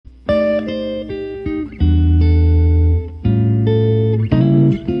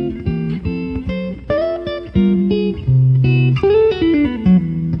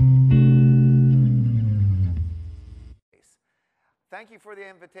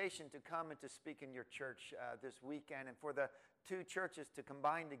invitation to come and to speak in your church this weekend, and for the two churches to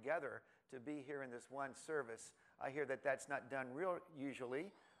combine together to be here in this one service. I hear that that's not done real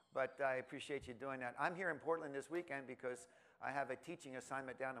usually, but I appreciate you doing that. I'm here in Portland this weekend because I have a teaching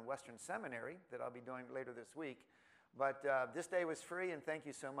assignment down in Western Seminary that I'll be doing later this week. But this day was free, and thank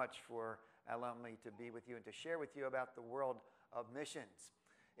you so much for allowing me to be with you and to share with you about the world of missions.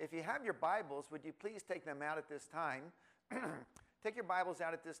 If you have your Bibles, would you please take them out at this time? Take your Bibles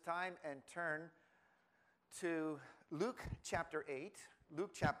out at this time and turn to Luke chapter 8. Luke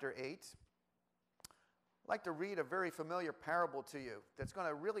chapter 8. I'd like to read a very familiar parable to you that's going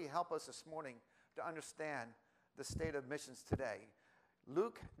to really help us this morning to understand the state of missions today.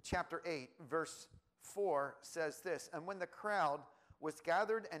 Luke chapter 8, verse 4 says this, "And when the crowd was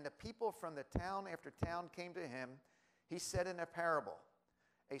gathered and the people from the town after town came to him, he said in a parable,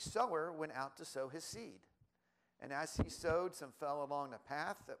 a sower went out to sow his seed. And as he sowed, some fell along the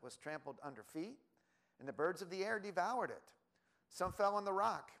path that was trampled under feet, and the birds of the air devoured it. Some fell on the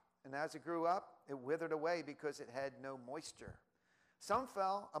rock, and as it grew up, it withered away because it had no moisture. Some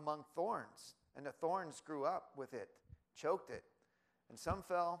fell among thorns, and the thorns grew up with it, choked it. And some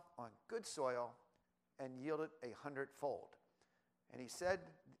fell on good soil and yielded 100-fold. And he said,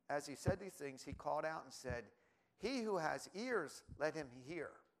 as he said these things, he called out and said, he who has ears, let him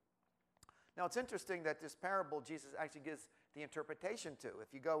hear. Now, it's interesting that this parable Jesus actually gives the interpretation to.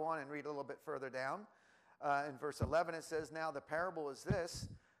 If you go on and read a little bit further down, in verse 11 it says, now the parable is this,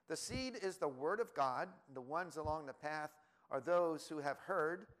 the seed is the word of God, and the ones along the path are those who have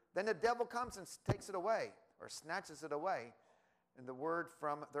heard. Then the devil comes and takes it away, or snatches it away, and the word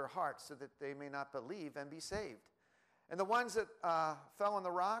from their hearts, so that they may not believe and be saved. And the ones that fell on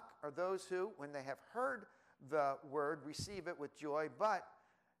the rock are those who, when they have heard the word, receive it with joy, but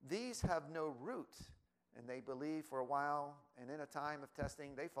these have no root, and they believe for a while, and in a time of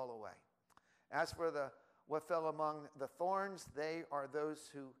testing, they fall away. As for what fell among the thorns, they are those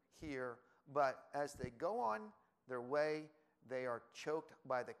who hear, but as they go on their way, they are choked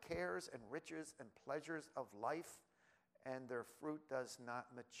by the cares and riches and pleasures of life, and their fruit does not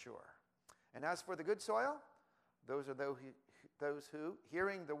mature. And as for the good soil, those are those who,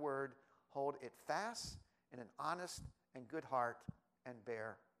 hearing the word, hold it fast in an honest and good heart, and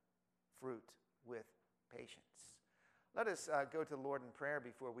bear fruit with patience. Let us go to the Lord in prayer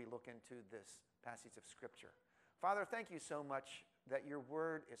before we look into this passage of Scripture. Father, thank you so much that your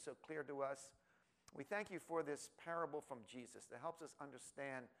word is so clear to us. We thank you for this parable from Jesus that helps us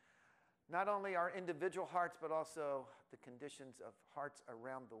understand not only our individual hearts, but also the conditions of hearts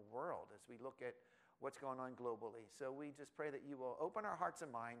around the world as we look at what's going on globally. So we just pray that you will open our hearts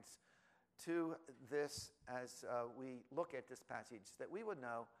and minds to this as we look at this passage, that we would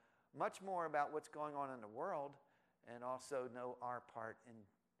know much more about what's going on in the world and also know our part in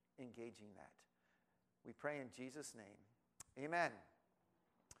engaging that. We pray in Jesus' name. Amen.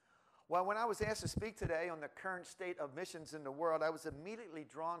 Well, when I was asked to speak today on the current state of missions in the world, I was immediately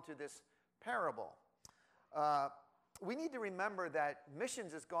drawn to this parable. We need to remember that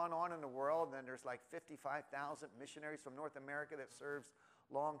missions has gone on in the world, and there's like 55,000 missionaries from North America that serves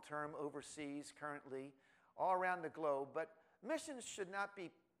long-term overseas currently all around the globe. But missions should not be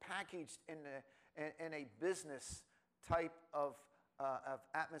packaged in a business type of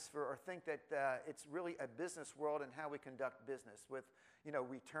atmosphere, or think that it's really a business world and how we conduct business with,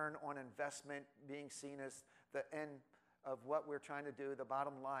 return on investment being seen as the end of what we're trying to do, the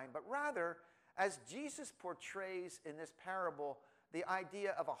bottom line. But rather, as Jesus portrays in this parable, the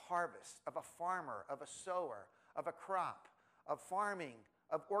idea of a harvest, of a farmer, of a sower, of a crop, of farming,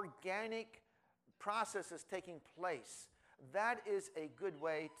 of organic processes taking place, that is a good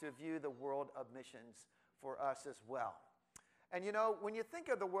way to view the world of missions for us as well. And when you think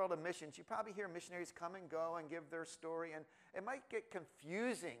of the world of missions, you probably hear missionaries come and go and give their story, and it might get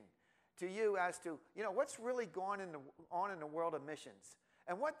confusing to you as to, what's really going on in the world of missions.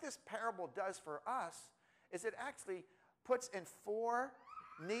 And what this parable does for us is it actually puts in 4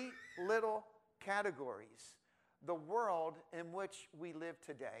 neat little categories the world in which we live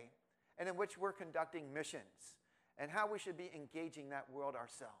today and in which we're conducting missions, and how we should be engaging that world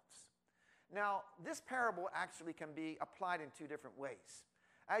ourselves. Now, this parable actually can be applied in 2 different ways.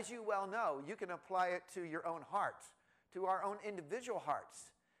 As you well know, you can apply it to your own heart, to our own individual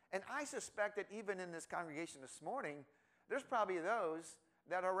hearts. And I suspect that even in this congregation this morning, there's probably those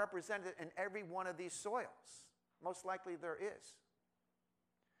that are represented in every one of these soils. Most likely there is.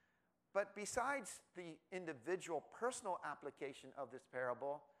 But besides the individual personal application of this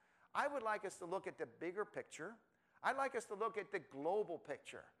parable, I would like us to look at the bigger picture. I'd like us to look at the global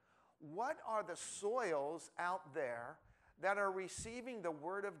picture. What are the soils out there that are receiving the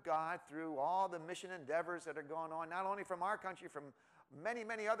Word of God through all the mission endeavors that are going on, not only from our country, from many,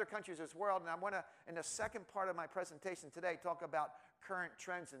 many other countries as well. And I want to, in the second part of my presentation today, talk about current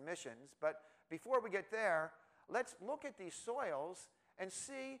trends in missions. But before we get there, let's look at these soils and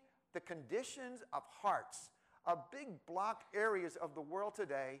see the conditions of hearts of big block areas of the world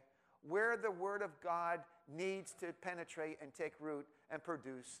today where the Word of God needs to penetrate and take root and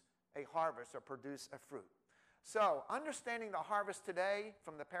produce a harvest or produce a fruit. So, understanding the harvest today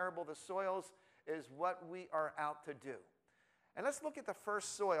from the parable of the soils is what we are out to do. And let's look at the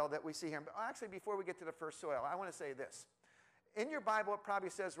first soil that we see here. But actually, before we get to the first soil, I want to say this. In your Bible, it probably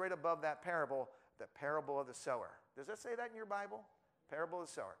says right above that parable, the parable of the sower. Does that say that in your Bible? Parable of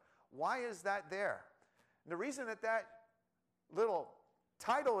the sower. Why is that there? And the reason that that little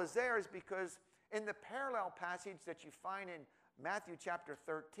title is there is because in the parallel passage that you find in Matthew chapter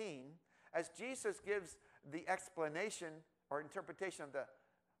 13, as Jesus gives the explanation or interpretation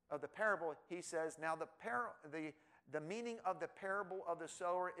of the parable, he says, now the meaning of the parable of the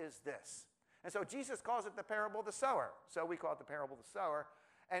sower is this. And so Jesus calls it the parable of the sower. So we call it the parable of the sower.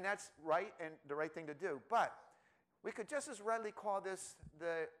 And that's right and the right thing to do. But we could just as readily call this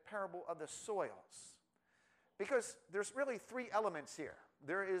the parable of the soils. Because there's really three elements here.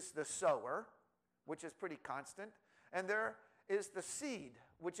 There is the sower, which is pretty constant. And there is the seed,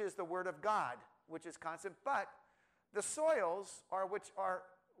 which is the Word of God, which is constant. But the soils are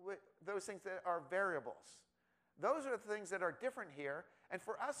those things that are variables. Those are the things that are different here. And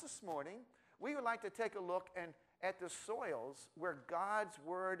for us this morning, we would like to take a look at the soils where God's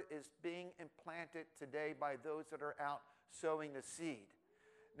Word is being implanted today by those that are out sowing the seed.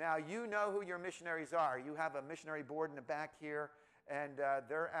 Now, you know who your missionaries are. You have a missionary board in the back here, and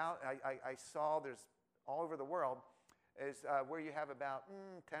they're out. I saw there's all over the world is where you have about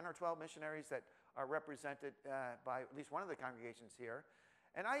 10 or 12 missionaries that are represented by at least one of the congregations here.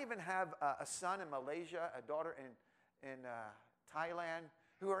 And I even have a son in Malaysia, a daughter in Thailand,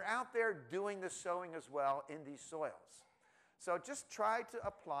 who are out there doing the sowing as well in these soils. So just try to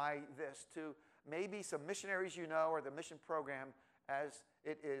apply this to maybe some missionaries you know or the mission program as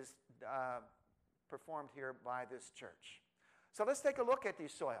it is performed here by this church. So let's take a look at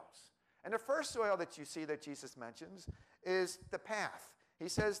these soils. And the first soil that you see that Jesus mentions is the path. He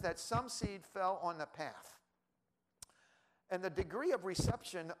says that some seed fell on the path. And the degree of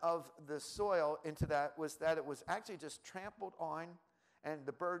reception of the soil into that was that it was actually just trampled on and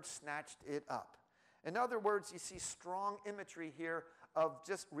the birds snatched it up. In other words, you see strong imagery here of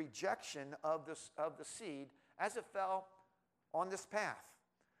just rejection of the seed as it fell on this path.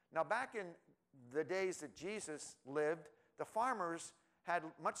 Now, back in the days that Jesus lived, the farmers had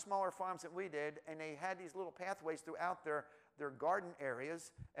much smaller farms than we did, and they had these little pathways throughout their garden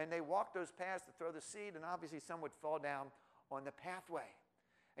areas, and they walked those paths to throw the seed, and obviously some would fall down on the pathway.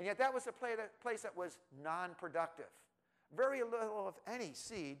 And yet that was a place that was non-productive. Very little of any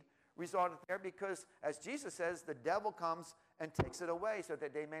seed resulted there because, as Jesus says, the devil comes and takes it away so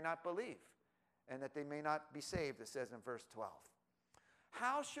that they may not believe and that they may not be saved, it says in verse 12.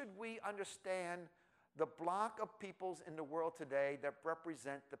 How should we understand the block of peoples in the world today that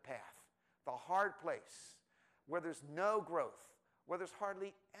represent the path, the hard place, where there's no growth, where there's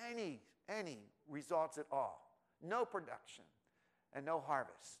hardly any results at all, no production, and no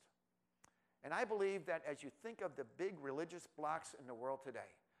harvest? And I believe that as you think of the big religious blocks in the world today,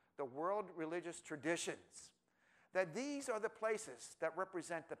 the world religious traditions, that these are the places that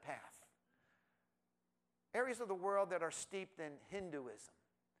represent the path. Areas of the world that are steeped in Hinduism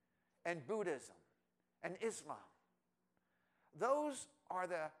and Buddhism and Islam. Those are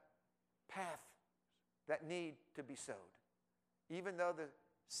the paths that need to be sowed. Even though the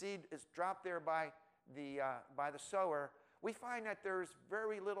seed is dropped there by the sower, we find that there's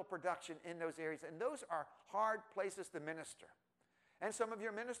very little production in those areas, and those are hard places to minister. And some of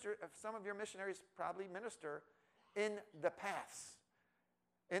your missionaries probably minister in the paths,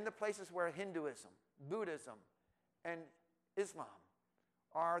 in the places where Hinduism, Buddhism, and Islam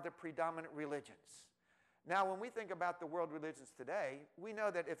are the predominant religions. Now, when we think about the world religions today, we know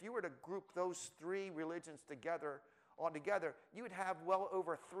that if you were to group those three religions altogether, you would have well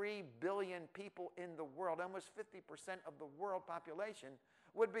over 3 billion people in the world. Almost 50% of the world population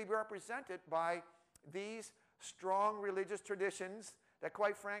would be represented by these strong religious traditions that,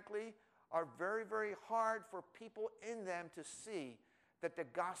 quite frankly, are very, very hard for people in them to see that the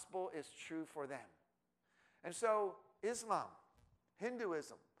gospel is true for them. And so Islam,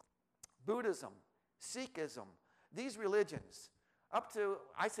 Hinduism, Buddhism, Sikhism, these religions, up to,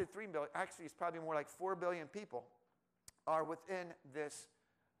 I said 3 billion, actually it's probably more like 4 billion people, are within this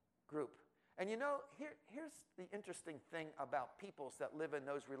group. And you know, here's the interesting thing about peoples that live in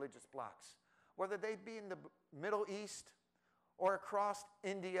those religious blocks, whether they be in the Middle East or across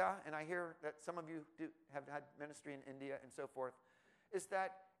India, and I hear that some of you have had ministry in India and so forth, is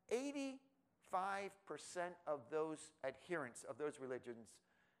that 85% of those adherents of those religions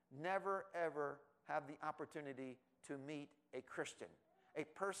never ever have the opportunity to meet a Christian, a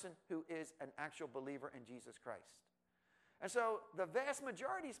person who is an actual believer in Jesus Christ. And so the vast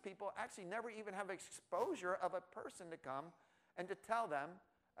majority of these people actually never even have exposure of a person to come and to tell them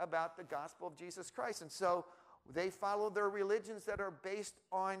about the gospel of Jesus Christ. And so they follow their religions that are based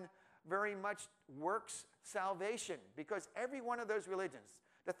on very much works salvation, because every one of those religions,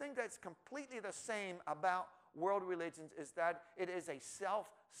 the thing that's completely the same about world religions is that it is a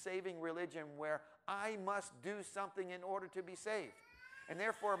self-saving religion where I must do something in order to be saved. And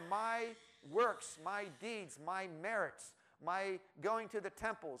therefore my works, my deeds, my merits, my going to the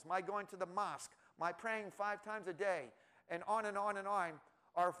temples, my going to the mosque, my praying 5 times a day, and on and on and on,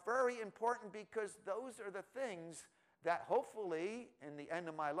 are very important, because those are the things that hopefully in the end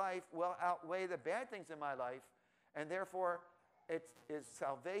of my life will outweigh the bad things in my life. And therefore it is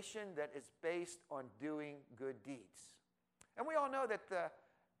salvation that is based on doing good deeds. And we all know that the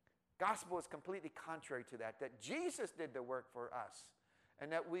gospel is completely contrary to that, that Jesus did the work for us,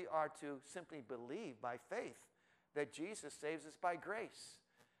 and that we are to simply believe by faith that Jesus saves us by grace.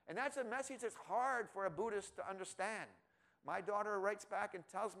 And that's a message that's hard for a Buddhist to understand. My daughter writes back and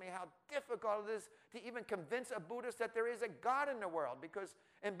tells me how difficult it is to even convince a Buddhist that there is a God in the world, because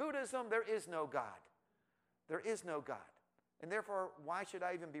in Buddhism there is no God. There is no God. And therefore, why should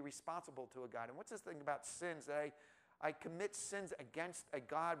I even be responsible to a God? And what's this thing about sins? That I commit sins against a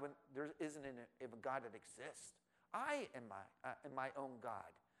God when there isn't a God that exists. I am my own God.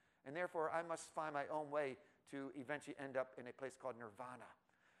 And therefore, I must find my own way to eventually end up in a place called nirvana.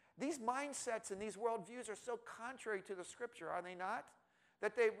 These mindsets and these worldviews are so contrary to the Scripture, are they not?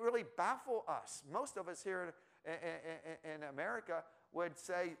 That they really baffle us. Most of us here in America would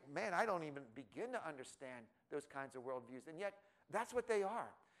say, man, I don't even begin to understand those kinds of worldviews. And yet, that's what they are.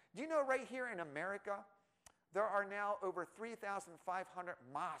 Do you know right here in America, there are now over 3,500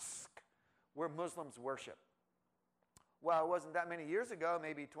 mosques where Muslims worship. Well, it wasn't that many years ago,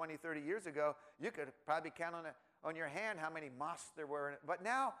 maybe 20, 30 years ago, you could probably count on your hand how many mosques there were. But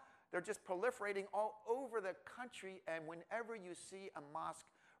now they're just proliferating all over the country, and whenever you see a mosque,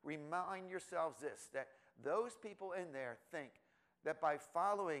 remind yourselves this, that those people in there think that by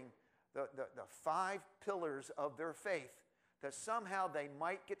following the 5 pillars of their faith, that somehow they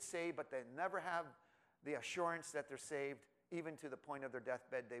might get saved, but they never have the assurance that they're saved. Even to the point of their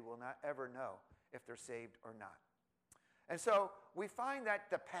deathbed, they will not ever know if they're saved or not. And so we find that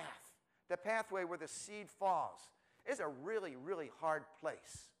the pathway where the seed falls, is a really, really hard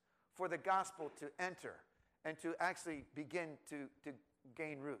place for the gospel to enter and to actually begin to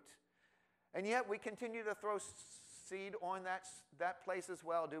gain root. And yet we continue to throw seed on that place as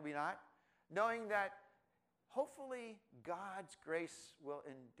well, do we not? Knowing that hopefully God's grace will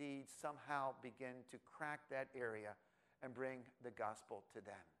indeed somehow begin to crack that area and bring the gospel to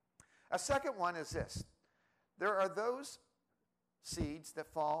them. A second one is this. There are those seeds that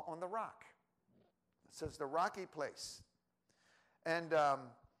fall on the rock. It says the rocky place. And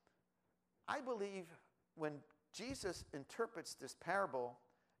I believe when Jesus interprets this parable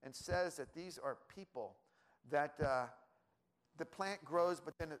and says that these are people that the plant grows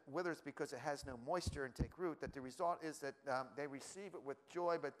but then it withers because it has no moisture and take root, that the result is that they receive it with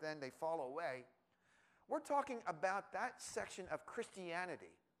joy but then they fall away. We're talking about that section of Christianity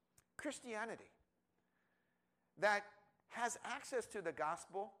that has access to the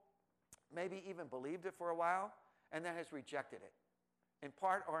gospel, maybe even believed it for a while, and then has rejected it, in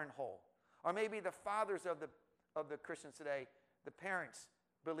part or in whole. Or maybe the fathers of the Christians today, the parents,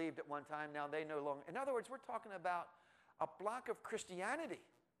 believed at one time, now they no longer. In other words, we're talking about a block of Christianity.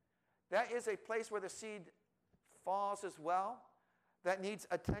 That is a place where the seed falls as well, that needs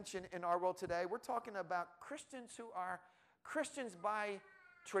attention in our world today. We're talking about Christians who are Christians by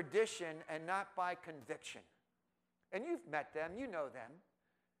tradition and not by conviction. And you've met them, you know them.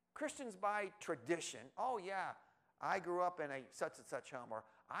 Christians by tradition. Oh yeah, I grew up in a such and such home, or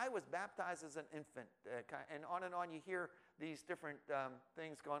I was baptized as an infant, and on you hear these different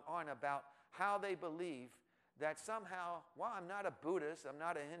things going on about how they believe that somehow, well, I'm not a Buddhist, I'm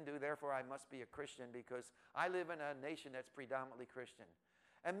not a Hindu, therefore I must be a Christian because I live in a nation that's predominantly Christian.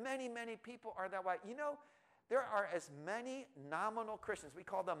 And many, many people are that way. You know, there are as many nominal Christians. We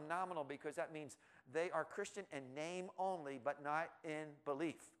call them nominal because that means they are Christian in name only, but not in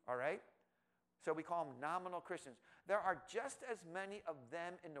belief, all right? So we call them nominal Christians. there are just as many of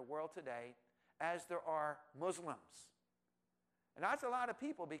them in the world today as there are Muslims. And that's a lot of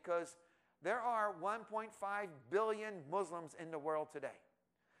people because there are 1.5 billion Muslims in the world today.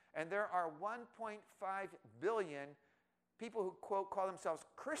 And there are 1.5 billion people who, quote, call themselves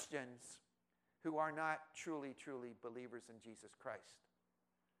Christians who are not truly, truly believers in Jesus Christ.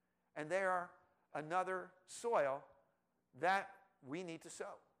 And they are another soil that we need to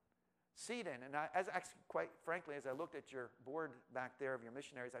sow seed in. And quite frankly, as I looked at your board back there of your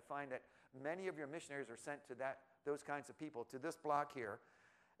missionaries, I find that many of your missionaries are sent to those kinds of people, to this block here.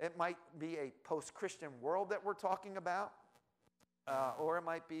 It might be a post-Christian world that we're talking about, or it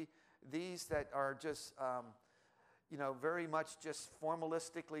might be these that are just, very much just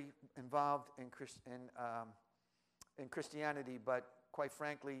formalistically involved in Christianity, but quite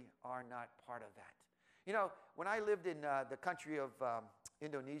frankly are not part of that. You know, when I lived in the country of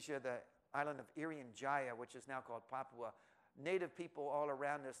Indonesia, the island of Irian Jaya, which is now called Papua, native people all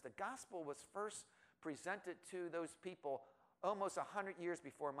around us, the gospel was first presented to those people almost 100 years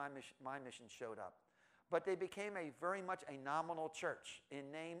before my mission showed up. But they became very much a nominal church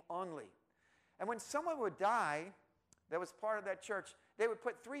in name only. And when someone would die that was part of that church, they would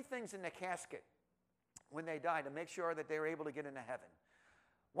put 3 things in the casket when they died to make sure that they were able to get into heaven.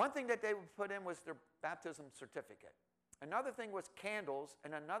 One thing that they would put in was their baptism certificate. Another thing was candles,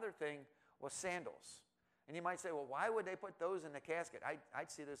 and another thing was sandals. And you might say, well, why would they put those in the casket? I'd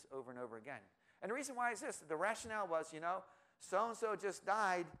see this over and over again. And the reason why is this. The rationale was, so-and-so just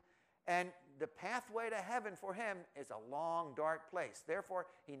died, and the pathway to heaven for him is a long, dark place. Therefore,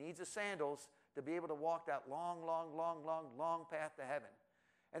 he needs the sandals to be able to walk that long, long, long, long, long path to heaven.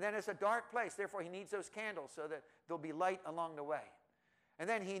 And then it's a dark place. Therefore, he needs those candles so that there'll be light along the way. And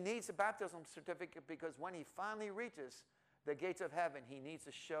then he needs a baptism certificate because when he finally reaches the gates of heaven, he needs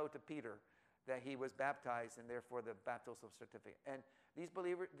to show to Peter that he was baptized and therefore the baptism certificate. And these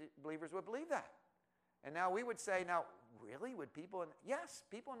believers would believe that. And now we would say, now, really? Would people? Yes,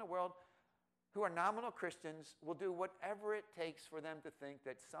 people in the world who are nominal Christians will do whatever it takes for them to think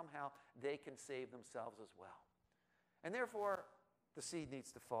that somehow they can save themselves as well. And therefore, the seed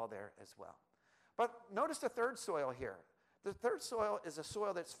needs to fall there as well. But notice the third soil here. The third soil is a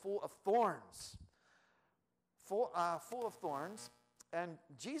soil that's full of thorns. Full of thorns. And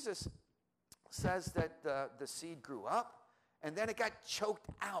Jesus says that the seed grew up, and then it got choked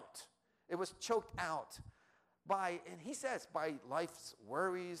out. It was choked out and he says, by life's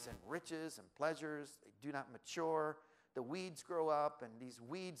worries and riches and pleasures. They do not mature. The weeds grow up, and these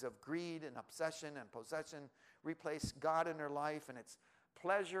weeds of greed and obsession and possession replace God in their life, and it's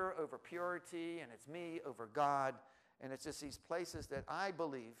pleasure over purity, and it's me over God. And it's just these places that I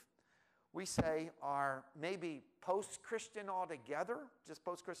believe we say are maybe post-Christian altogether, just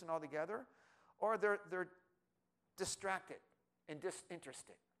post-Christian altogether, or they're distracted and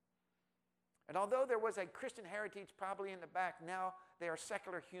disinterested. And although there was a Christian heritage probably in the back, now they are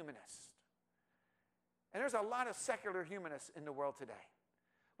secular humanists. And there's a lot of secular humanists in the world today.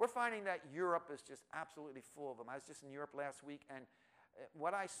 We're finding that Europe is just absolutely full of them. I was just in Europe last week, and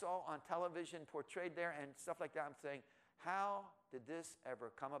what I saw on television portrayed there and stuff like that, I'm saying, how did this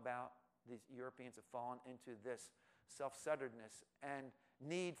ever come about? These Europeans have fallen into this self-centeredness and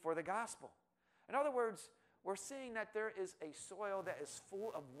need for the gospel. In other words, we're seeing that there is a soil that is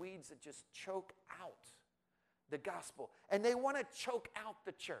full of weeds that just choke out the gospel. And they want to choke out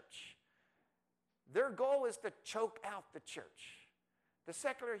the church. Their goal is to choke out the church. The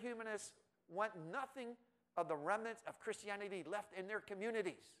secular humanists want nothing of the remnants of Christianity left in their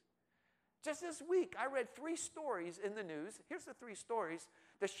communities. Just this week, I read 3 stories in the news. Here's the 3 stories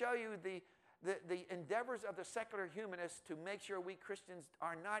to show you the endeavors of the secular humanists to make sure we Christians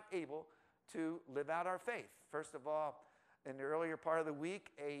are not able to live out our faith. First of all, in the earlier part of the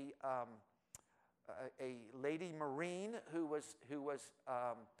week, a lady Marine who was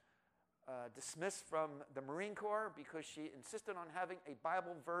dismissed from the Marine Corps because she insisted on having a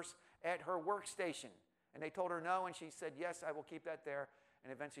Bible verse at her workstation. And they told her no, and she said, yes, I will keep that there.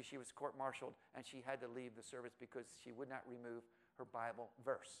 And eventually she was court-martialed, and she had to leave the service because she would not remove her Bible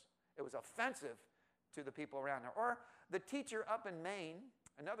verse. It was offensive to the people around her. Or the teacher up in Maine,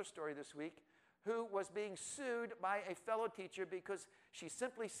 another story this week, who was being sued by a fellow teacher because she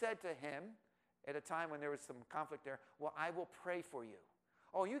simply said to him at a time when there was some conflict there, well, I will pray for you.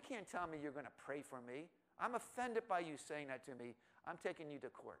 Oh, you can't tell me you're going to pray for me. I'm offended by you saying that to me. I'm taking you to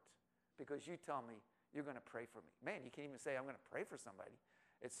court because you tell me you're going to pray for me. Man, you can't even say I'm going to pray for somebody,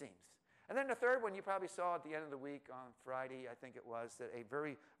 it seems. And then the third one you probably saw at the end of the week on Friday, I think it was, that a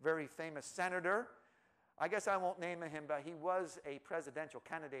very, very famous senator, I guess I won't name him, but he was a presidential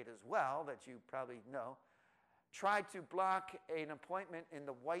candidate as well, that you probably know. tried to block an appointment in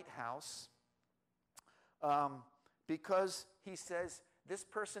the White House because he says this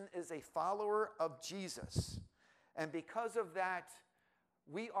person is a follower of Jesus. And because of that,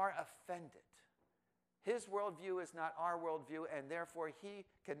 we are offended. His worldview is not our worldview, and therefore he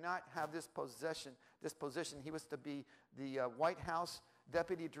cannot have this position. He was to be the White House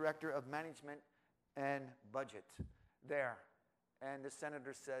Deputy Director of Management and Budget there. And the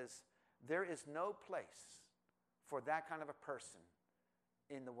senator says, there is no place for that kind of a person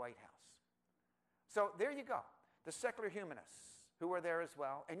in the White House. So there you go. The secular humanists who were there as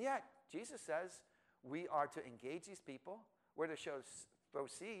well. And yet, Jesus says we are to engage these people. We're to throw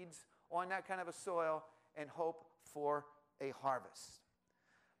seeds on that kind of a soil and hope for a harvest.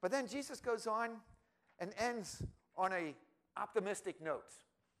 But then Jesus goes on and ends on an optimistic note.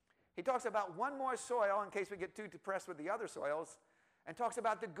 He talks about one more soil, in case we get too depressed with the other soils, and talks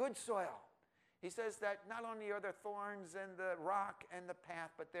about the good soil. He says that not only are there thorns and the rock and the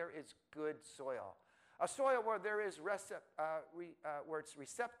path, but there is good soil. A soil where there is where it's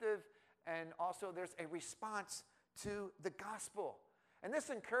receptive, and also there's a response to the gospel. And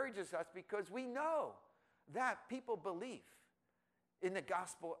this encourages us because we know that people believe in the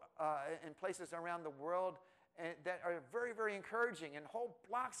gospel in places around the world and that are very, very encouraging. And whole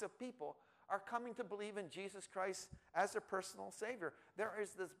blocks of people are coming to believe in Jesus Christ as their personal Savior. There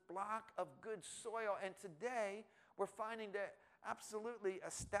is this block of good soil. And today, we're finding that absolutely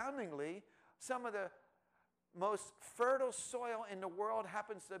astoundingly, some of the most fertile soil in the world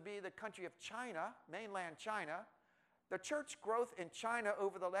happens to be the country of China, mainland China. The church growth in China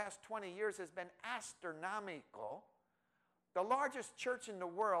over the last 20 years has been astronomical. The largest church in the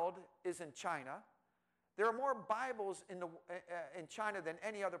world is in China. There are more Bibles in China than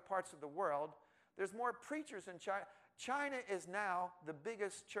any other parts of the world. There's more preachers in China. China is now the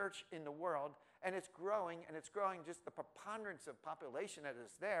biggest church in the world, and it's growing just the preponderance of population that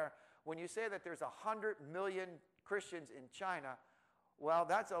is there. When you say that there's 100 million Christians in China, well,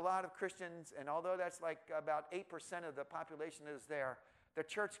 that's a lot of Christians, and although that's like about 8% of the population is there, the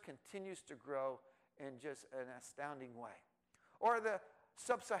church continues to grow in just an astounding way. Or the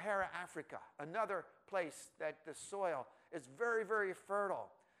Sub-Saharan Africa, another place that the soil is very, very fertile.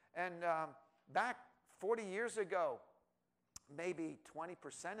 And back 40 years ago, maybe 20%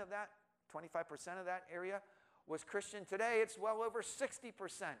 of that, 25% of that area was Christian. Today, it's well over 60%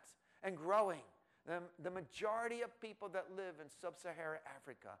 and growing. The majority of people that live in Sub-Saharan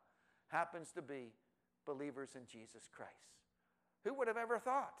Africa happens to be believers in Jesus Christ. Who would have ever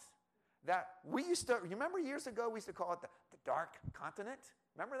thought that we used to, remember years ago we used to call it the dark continent?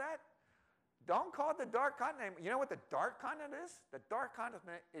 Remember that? Don't call it the dark continent. You know what the dark continent is? The dark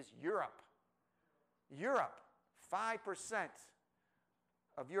continent is Europe. Europe, 5%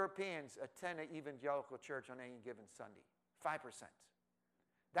 of Europeans attend an evangelical church on any given Sunday. 5%.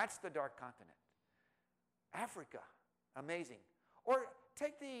 That's the dark continent. Africa, amazing. Or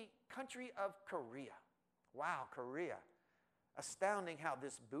take the country of Korea. Wow, Korea. Astounding how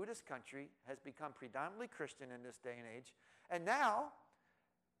this Buddhist country has become predominantly Christian in this day and age. And now,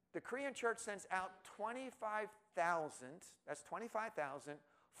 the Korean church sends out 25,000, that's 25,000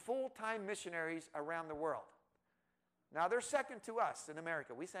 full-time missionaries around the world. Now, they're second to us in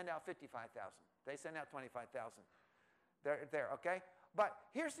America. We send out 55,000. They send out 25,000. They're there, okay? But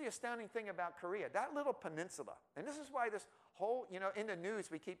here's the astounding thing about Korea, that little peninsula. And this is why this whole, in the news,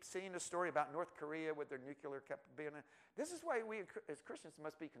 we keep seeing the story about North Korea with their nuclear capability. This is why we as Christians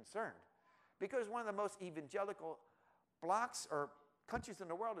must be concerned. Because one of the most evangelical blocks or countries in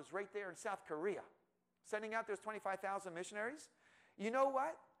the world is right there in South Korea, sending out those 25,000 missionaries. You know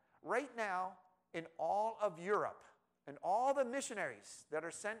what? Right now, in all of Europe, and all the missionaries that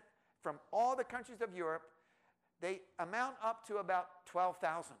are sent from all the countries of Europe, they amount up to about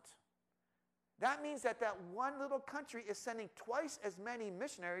 12,000. That means that one little country is sending twice as many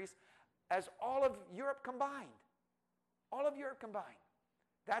missionaries as all of Europe combined. All of Europe combined.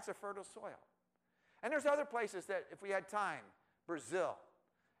 That's a fertile soil. And there's other places that, if we had time, Brazil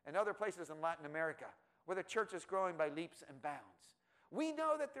and other places in Latin America, where the church is growing by leaps and bounds. We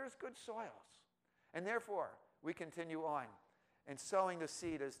know that there's good soils. And therefore, we continue on and sowing the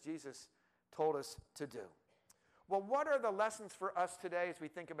seed as Jesus told us to do. Well, what are the lessons for us today as we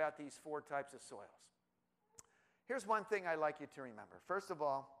think about these four types of soils? Here's one thing I'd like you to remember. First of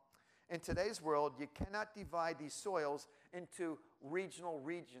all, in today's world, you cannot divide these soils into regional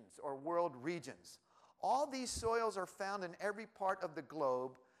regions or world regions. All these soils are found in every part of the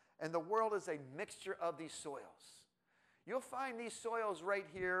globe, and the world is a mixture of these soils. You'll find these soils right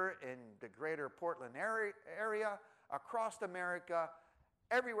here in the greater Portland area, across America,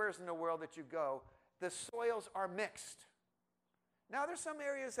 everywhere in the world that you go. the soils are mixed. Now, there's some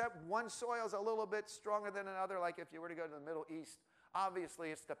areas that one soil is a little bit stronger than another, like if you were to go to the Middle East, obviously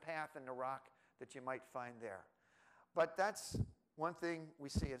it's the path and the rock that you might find there. But that's one thing we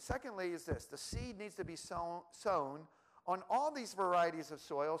see. And secondly is this: the seed needs to be sown on all these varieties of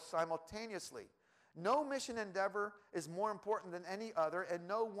soils simultaneously. No mission endeavor is more important than any other, and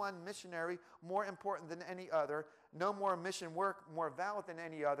no one missionary more important than any other. No more mission work more valid than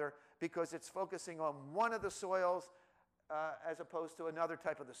any other, because it's focusing on one of the soils as opposed to another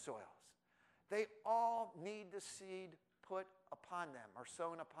type of the soils. They all need the seed put upon them or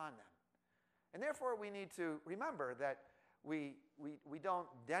sown upon them. And therefore, we need to remember that we don't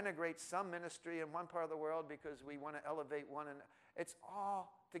denigrate some ministry in one part of the world because we want to elevate one. And it's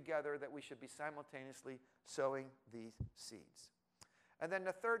all together that we should be simultaneously sowing these seeds. And then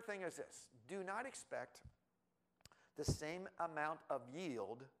the third thing is this: do not expect the same amount of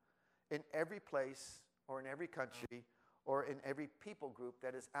yield in every place or in every country or in every people group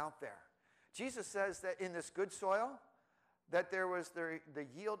that is out there. Jesus says that in this good soil, that there was the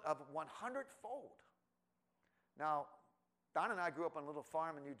yield of 100-fold. Now, Don and I grew up on a little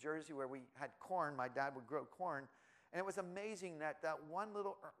farm in New Jersey where we had corn. My dad would grow corn. And it was amazing that one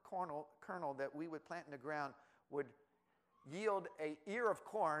little kernel that we would plant in the ground would yield an ear of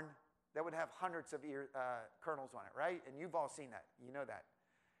corn that would have hundreds of kernels on it, right? And you've all seen that. You know that.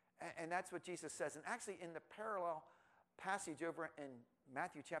 And that's what Jesus says. And actually, in the parallel passage over in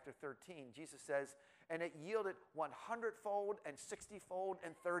Matthew chapter 13, Jesus says, and it yielded 100-fold and 60-fold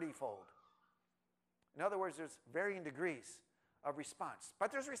and 30-fold. In other words, there's varying degrees of response.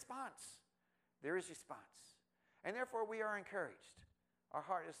 But there's response. There is response. And therefore, we are encouraged. Our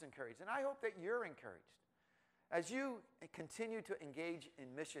heart is encouraged. And I hope that you're encouraged. As you continue to engage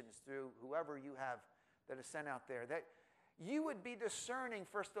in missions through whoever you have that is sent out there, that you would be discerning,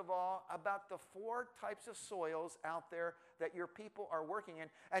 first of all, about the 4 types of soils out there that your people are working in.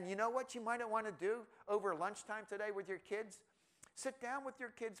 And you know what you might want to do over lunchtime today with your kids? Sit down with your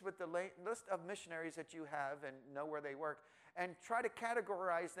kids with the list of missionaries that you have and know where they work, and try to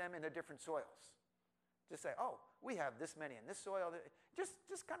categorize them into different soils. Just say, oh, we have this many in this soil. Just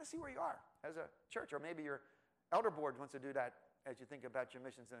kind of see where you are as a church. Or maybe your elder board wants to do that as you think about your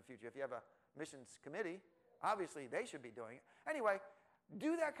missions in the future. If you have a missions committee, obviously they should be doing it. Anyway,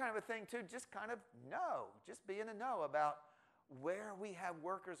 do that kind of a thing too. Just kind of know. Just be in the know about where we have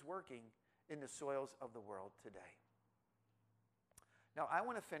workers working in the soils of the world today. Now, I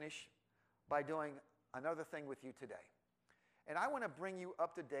want to finish by doing another thing with you today. And I want to bring you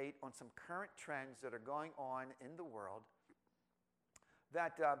up to date on some current trends that are going on in the world.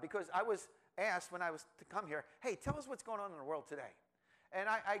 That because I was asked when I was to come here, hey, tell us what's going on in the world today. And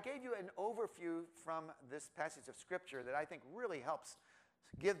I gave you an overview from this passage of Scripture that I think really helps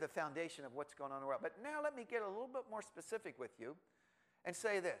give the foundation of what's going on in the world. But now let me get a little bit more specific with you and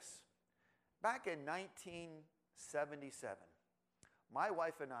say this. Back in 1977, my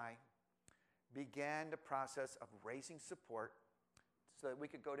wife and I began the process of raising support so that we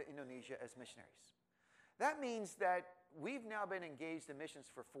could go to Indonesia as missionaries. That means that we've now been engaged in missions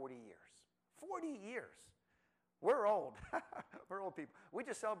for 40 years. 40 years. We're old. We're old people. We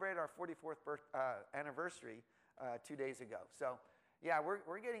just celebrated our 44th anniversary 2 days ago. So, yeah,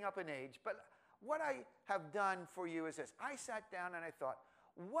 we're getting up in age. But what I have done for you is this. I sat down and I thought,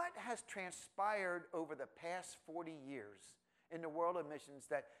 what has transpired over the past 40 years in the world of missions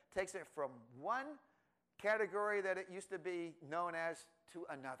that takes it from one category that it used to be known as to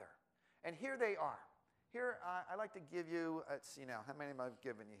another? And here they are. Here, I'd like to give you, let's see now, how many have I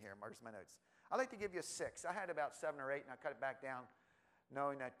given you here? Where's my notes? I'd like to give you 6. I had about 7 or 8, and I cut it back down,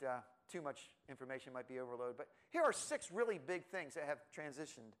 knowing that too much information might be overloaded. But here are 6 really big things that have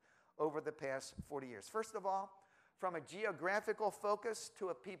transitioned over the past 40 years. First of all, from a geographical focus to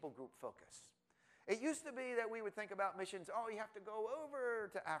a people group focus. It used to be that we would think about missions, oh, you have to go over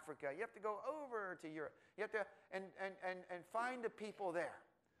to Africa, you have to go over to Europe, you have to, and find the people there.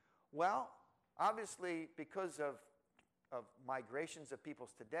 Well, obviously, because of migrations of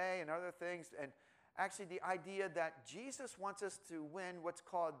peoples today and other things, and actually the idea that Jesus wants us to win what's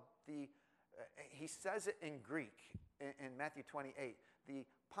called he says it in Greek in Matthew 28, the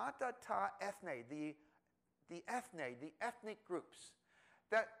panta ta ethne, the ethnic groups.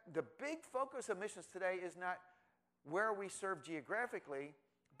 That the big focus of missions today is not where we serve geographically,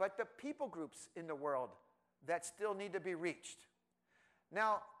 but the people groups in the world that still need to be reached.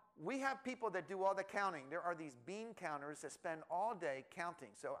 Now, we have people that do all the counting. There are these bean counters that spend all day counting.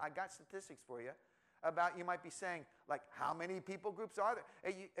 So I got statistics for you about, you might be saying, like, how many people groups are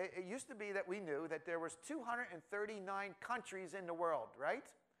there? It used to be that we knew that there was 239 countries in the world, right?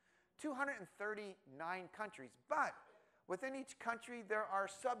 239 countries. But within each country, there are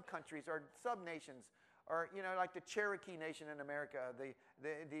sub-countries or sub-nations, or, like the Cherokee Nation in America,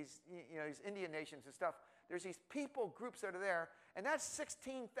 these Indian nations and stuff. There's these people groups that are there, and that's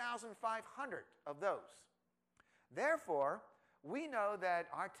 16,500 of those. Therefore, we know that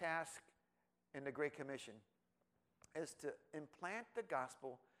our task in the Great Commission is to implant the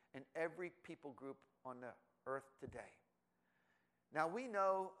gospel in every people group on the earth today. Now, we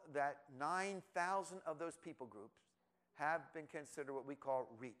know that 9,000 of those people groups have been considered what we call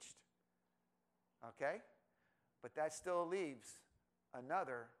reached. Okay? But that still leaves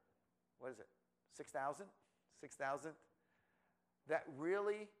another, 6,000? 6,000 that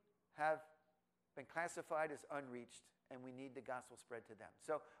really have been classified as unreached, and we need the gospel spread to them.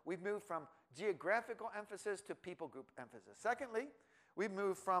 So we've moved from geographical emphasis to people group emphasis. Secondly, we've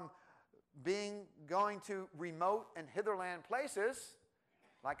moved from going to remote and hitherland places,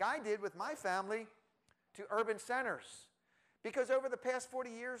 like I did with my family, to urban centers. Because over the past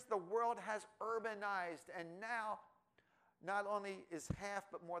 40 years, the world has urbanized, and now not only is half,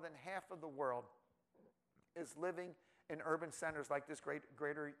 but more than half of the world is living in urban centers like this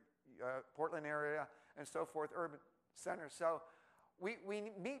greater Portland area and so forth, urban centers. So we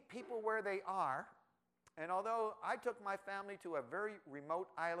meet people where they are, and although I took my family to a very remote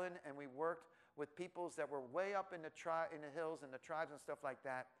island and we worked with peoples that were way up in the hills and the tribes and stuff like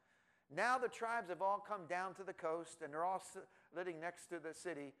that, now the tribes have all come down to the coast and they're all living next to the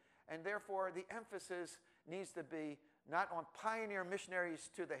city, and therefore the emphasis needs to be not on pioneer missionaries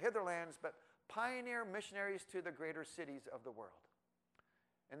to the hitherlands, but pioneer missionaries to the greater cities of the world.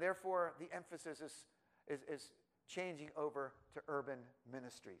 And therefore the emphasis is changing over to urban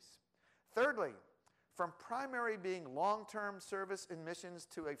ministries. Thirdly, from primary being long-term service in missions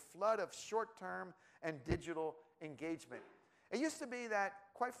to a flood of short-term and digital engagement. It used to be that,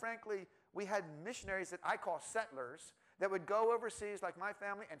 quite frankly, we had missionaries that I call settlers that would go overseas, like my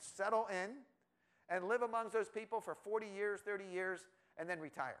family, and settle in and live amongst those people for 40 years, 30 years, and then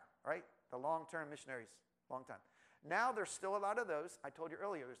retire, right? The long-term missionaries, long time. Now there's still a lot of those. I told you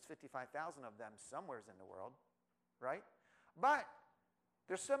earlier, there's 55,000 of them somewheres in the world, right? But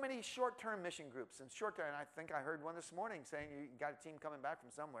there's so many short-term mission groups, and short-term, and I think I heard one this morning saying you got a team coming back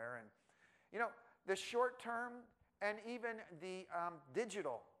from somewhere, and the short-term and even the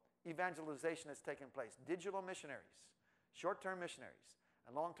digital evangelization that's taking place. Digital missionaries, short-term missionaries,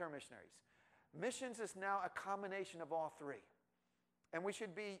 and long-term missionaries. Missions is now a combination of all three. And we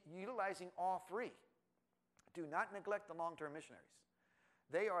should be utilizing all three. Do not neglect the long-term missionaries.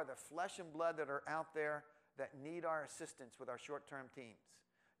 They are the flesh and blood that are out there that need our assistance with our short-term teams.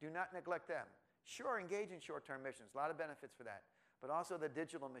 Do not neglect them. Sure, engage in short-term missions. A lot of benefits for that. But also the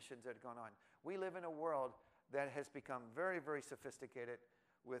digital missions that are going on. We live in a world that has become very, very sophisticated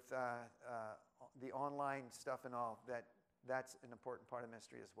with the online stuff and all. That's an important part of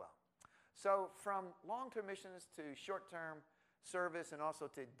ministry as well. So from long-term missions to short-term service and also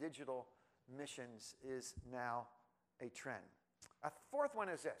to digital missions is now a trend. A fourth one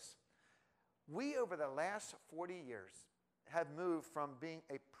is this. We, over the last 40 years, have moved from being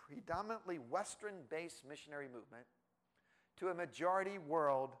a predominantly Western-based missionary movement to a majority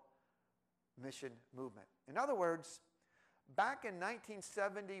world mission movement. In other words, back in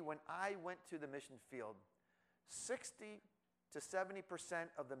 1970, when I went to the mission field, 60 to 70%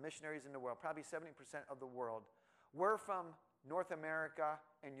 of the missionaries in the world, probably 70% of the world, were from North America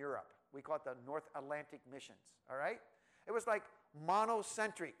and Europe. We call it the North Atlantic missions, all right? It was like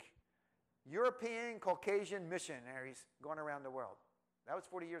monocentric, European, Caucasian missionaries going around the world. That was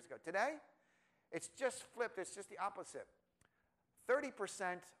 40 years ago. Today, it's just flipped. It's just the opposite.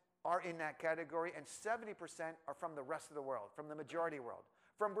 30% are in that category, and 70% are from the rest of the world, from the majority world,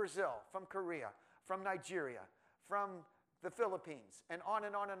 from Brazil, from Korea, from Nigeria, from the Philippines, and on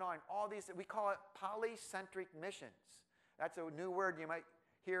and on and on. All these, we call it polycentric missions. That's a new word you might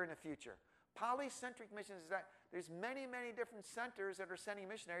hear in the future. Polycentric missions is that there's many, many different centers that are sending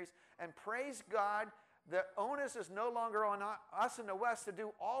missionaries, and praise God, the onus is no longer on us in the West to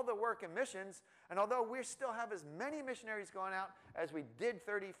do all the work in missions, and although we still have as many missionaries going out as we did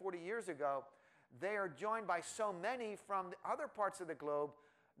 30, 40 years ago, they are joined by so many from the other parts of the globe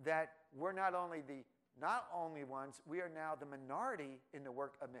that we're not only ones, we are now the minority in the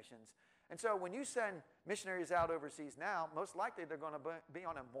work of missions. And so when you send missionaries out overseas now, most likely they're going to be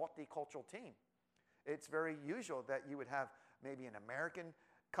on a multicultural team. It's very usual that you would have maybe an American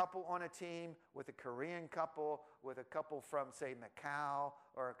couple on a team with a Korean couple, with a couple from, say, Macau,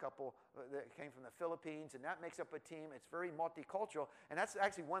 or a couple that came from the Philippines, and that makes up a team. It's very multicultural, and that's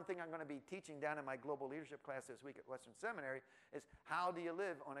actually one thing I'm going to be teaching down in my global leadership class this week at Western Seminary is how do you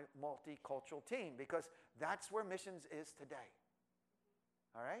live on a multicultural team, because that's where missions is today.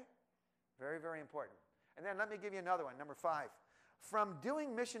 All right? Very, very important. And then let me give you another one, number 5. From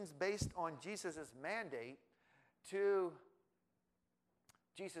doing missions based on Jesus' mandate to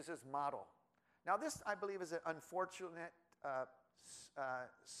Jesus' model. Now this, I believe, is an unfortunate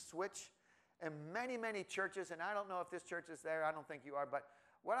switch in many, many churches, and I don't know if this church is there. I don't think you are, but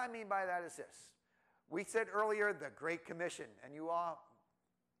what I mean by that is this. We said earlier the Great Commission, and you all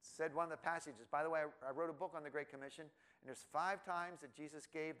said one of the passages. By the way, I wrote a book on the Great Commission, and there's 5 times that Jesus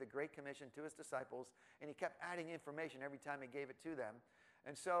gave the Great Commission to his disciples, and he kept adding information every time he gave it to them.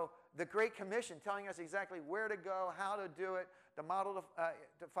 And so the Great Commission, telling us exactly where to go, how to do it, the model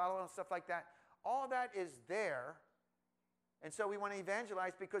to follow and stuff like that, all that is there. And so we want to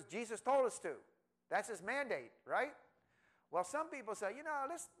evangelize because Jesus told us to. That's his mandate, right? Well, some people say,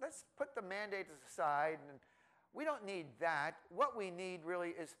 let's put the mandate aside, and we don't need that. What we need really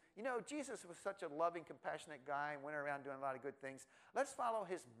is, Jesus was such a loving, compassionate guy and went around doing a lot of good things. Let's follow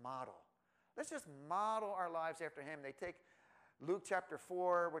his model. Let's just model our lives after him. They take Luke chapter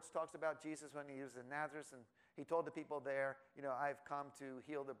 4, which talks about Jesus when he was in Nazareth, and he told the people there, I've come to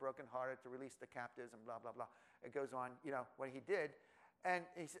heal the brokenhearted, to release the captives, and blah, blah, blah. It goes on, what he did. And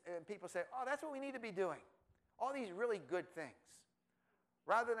people say, oh, that's what we need to be doing. All these really good things.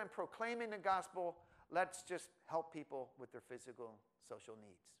 Rather than proclaiming the gospel, let's just help people with their physical, social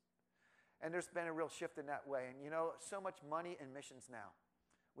needs. And there's been a real shift in that way. And so much money in missions now.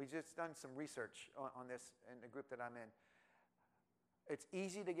 We've just done some research on this in the group that I'm in. It's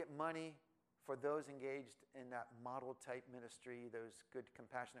easy to get money for those engaged in that model type ministry, those good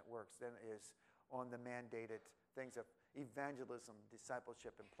compassionate works, than it is on the mandated things of evangelism,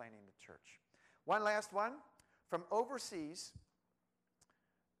 discipleship, and planting the church. One last one. From overseas,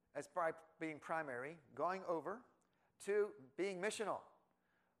 as being primary, going over to being missional.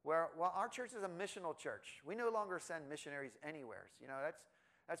 Well, our church is a missional church. We no longer send missionaries anywhere.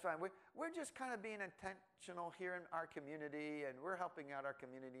 That's fine. We're just kind of being intentional here in our community, and we're helping out our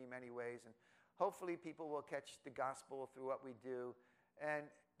community in many ways. And hopefully people will catch the gospel through what we do. And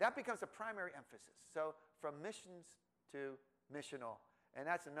that becomes a primary emphasis. So from missions to missional. And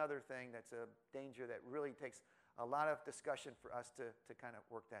that's another thing that's a danger that really takes a lot of discussion for us to kind of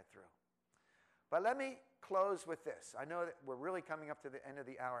work that through. But let me close with this. I know that we're really coming up to the end of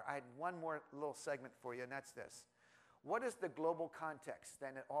the hour. I had one more little segment for you, and that's this. What is the global context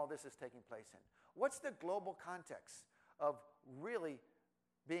then that all this is taking place in? What's the global context of really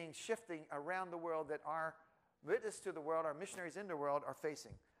being shifting around the world that our witness to the world, our missionaries in the world are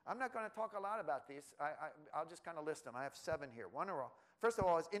facing? I'm not going to talk a lot about these. I'll just kind of list them. I have 7 here. First of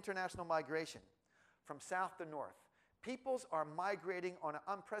all is international migration from south to north. Peoples are migrating on an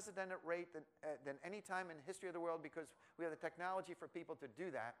unprecedented rate than any time in the history of the world because we have the technology for people to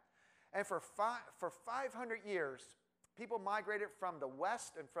do that. And for 500 years, people migrated from the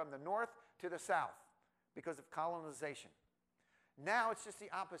west and from the north to the south because of colonization. Now it's just the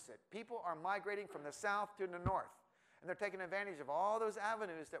opposite. People are migrating from the south to the north. And they're taking advantage of all those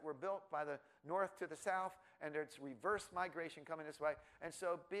avenues that were built by the north to the south, and there's reverse migration coming this way. And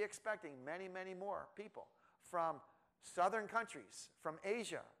so be expecting many, many more people from southern countries, from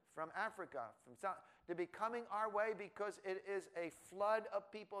Asia, from Africa, from South, to be coming our way because it is a flood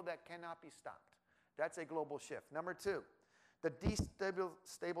of people that cannot be stopped. That's a global shift. Number 2, the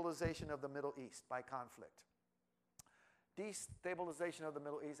destabilization of the Middle East by conflict. Destabilization of the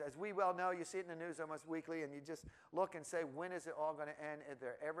Middle East. As we well know, you see it in the news almost weekly, and you just look and say, when is it all going to end? Is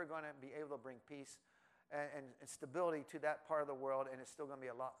there ever going to be able to bring peace and stability to that part of the world? And it's still going to be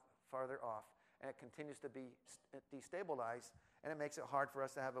a lot farther off. And it continues to be destabilized, and it makes it hard for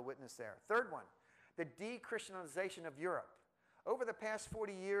us to have a witness there. Third one, the de-Christianization of Europe. Over the past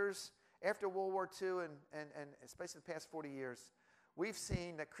 40 years, after World War II, and especially the past 40 years, we've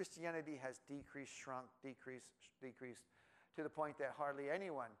seen that Christianity has decreased, shrunk, decreased, to the point that hardly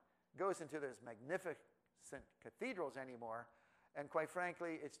anyone goes into those magnificent cathedrals anymore. And quite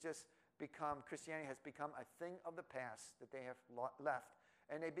frankly, it's just Christianity has become a thing of the past that they have left.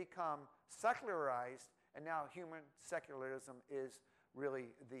 And they become secularized, and now human secularism is really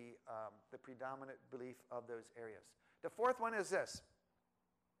the predominant belief of those areas. The fourth one is this.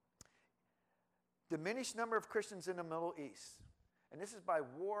 Diminished number of Christians in the Middle East. And this is by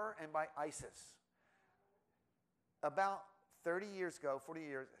war and by ISIS. About 30 years ago,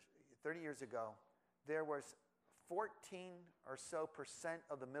 there was 14 or so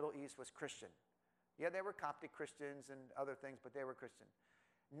 % of the Middle East was Christian. Yeah, they were Coptic Christians and other things, but they were Christian.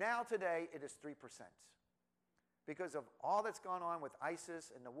 Now today, it is 3%. Because of all that's gone on with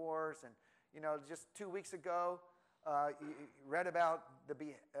ISIS and the wars, and just 2 weeks ago, you read about the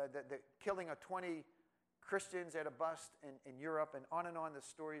killing of 20 Christians at a bus in Europe, and on the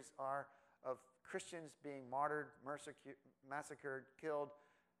stories are of Christians being martyred, massacred, killed,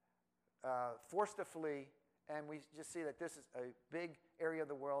 forced to flee, and we just see that this is a big area of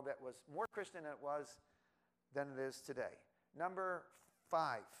the world that was more Christian than it is today. Number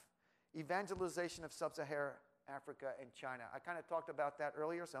 5, evangelization of sub-Saharan Africa and China. I kind of talked about that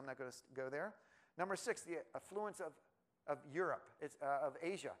earlier, so I'm not going to go there. Number 6, the affluence of Europe, of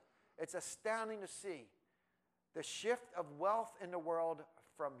Asia. It's astounding to see the shift of wealth in the world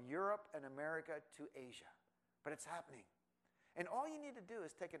from Europe and America to Asia. But it's happening. And all you need to do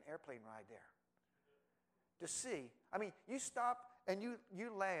is take an airplane ride there to see. I mean, you stop and you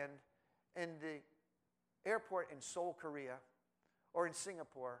land in the airport in Seoul, Korea, or in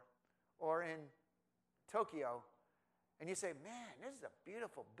Singapore, or in Tokyo, and you say, man, this is a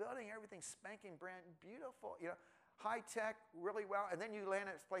beautiful building. Everything's spanking brand beautiful, high tech, really well. And then you land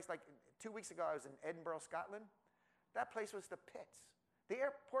at this place like 2 weeks ago, I was in Edinburgh, Scotland. That place was the pits. The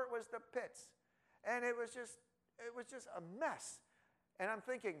airport was the pits. And it was just a mess. And I'm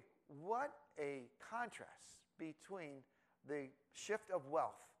thinking, what a contrast between the shift of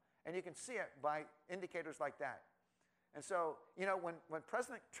wealth. And you can see it by indicators like that. And so, when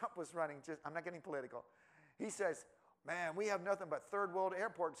President Trump was running, I'm not getting political, he says, man, we have nothing but third world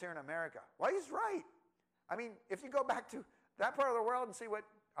airports here in America. Well, he's right. I mean, if you go back to that part of the world and see what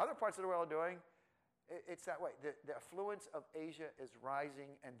other parts of the world are doing, it's that way. The affluence of Asia is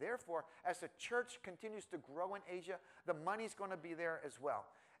rising, and therefore, as the church continues to grow in Asia, the money's going to be there as well.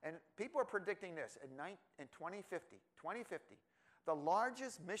 And people are predicting this. In 2050, the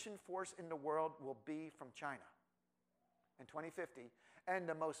largest mission force in the world will be from China in 2050, and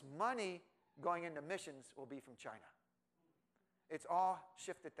the most money going into missions will be from China. It's all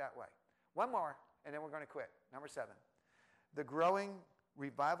shifted that way. One more, and then we're going to quit. Number 7, the growing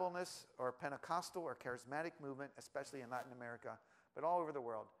revivalness or Pentecostal or charismatic movement, especially in Latin America, but all over the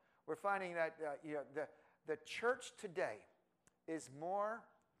world. We're finding that the church today is more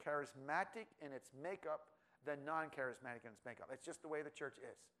charismatic in its makeup than non-charismatic in its makeup. It's just the way the church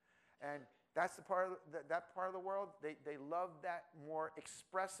is. And that's that part of the world. They love that more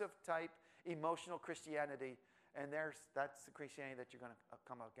expressive type, emotional Christianity. And that's the Christianity that you're going to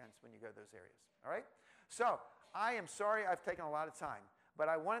come up against when you go to those areas. All right? So I am sorry I've taken a lot of time. But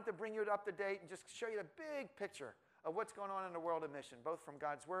I wanted to bring you up to date and just show you the big picture of what's going on in the world of mission, both from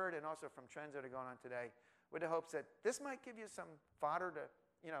God's Word and also from trends that are going on today, with the hopes that this might give you some fodder to,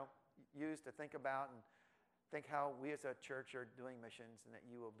 use to think about and think how we as a church are doing missions, and that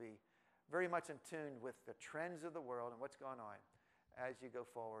you will be very much in tune with the trends of the world and what's going on as you go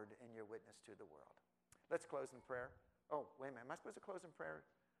forward in your witness to the world. Let's close in prayer. Oh, wait a minute. Am I supposed to close in prayer?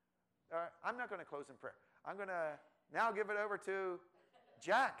 I'm not going to close in prayer. I'm going to now give it over to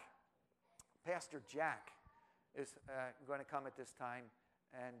Jack. Pastor Jack is going to come at this time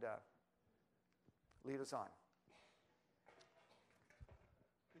and lead us on.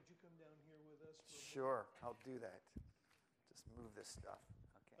 Could you come down here with us? Sure, I'll do that. Just move this stuff.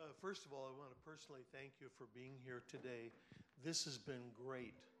 Okay. First of all, I want to personally thank you for being here today. This has been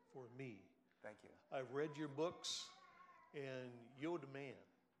great for me. Thank you. I've read your books, and you're the man.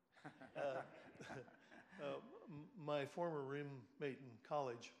 My former roommate in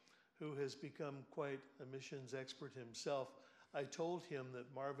college, who has become quite a missions expert himself, I told him that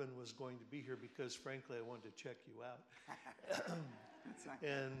Marvin was going to be here because, frankly, I wanted to check you out.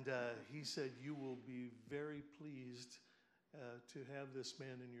 And he said, you will be very pleased to have this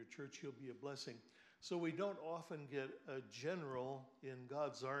man in your church. He'll be a blessing. So we don't often get a general in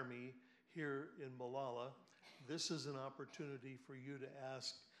God's army here in Molalla. This is an opportunity for you to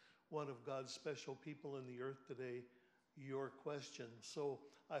ask one of God's special people in the earth today your question. So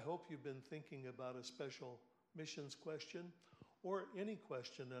I hope you've been thinking about a special missions question or any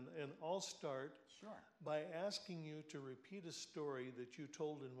question. And I'll start by asking you to repeat a story that you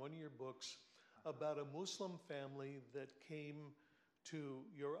told in one of your books about a Muslim family that came to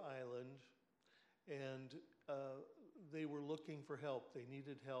your island, and they were looking for help. They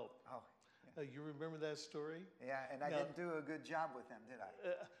needed help. Oh. You remember that story? Yeah, and I didn't do a good job with them, did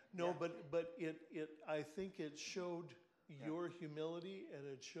I? No, yeah. but I think it showed your humility, and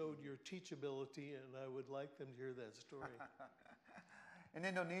it showed your teachability, and I would like them to hear that story. In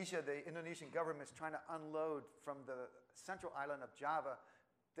Indonesia, the Indonesian government is trying to unload from the central island of Java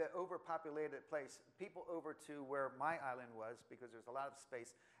the overpopulated place, people over to where my island was, because there's a lot of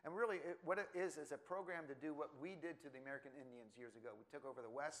space. And really, what it is a program to do what we did to the American Indians years ago. We took over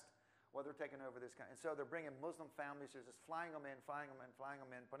the West, well, they're taking over this country. And so they're bringing Muslim families, they're just flying them in,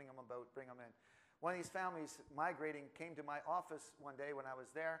 putting them on a boat, bring them in. One of these families migrating came to my office one day when I was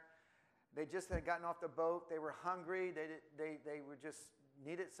there. They just had gotten off the boat. They were hungry. They were just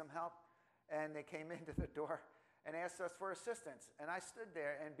needed some help. And they came into the door and asked us for assistance. And I stood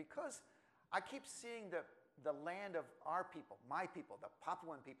there, and because I keep seeing the land of our people, my people, the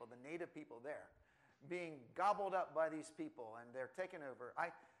Papuan people, the native people there, being gobbled up by these people, and they're taken over.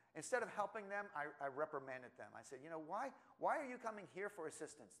 Instead of helping them, I reprimanded them. I said, why are you coming here for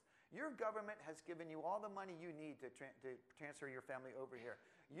assistance? Your government has given you all the money you need to transfer your family over here.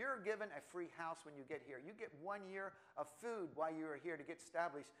 You're given a free house when you get here. You get 1 year of food while you are here to get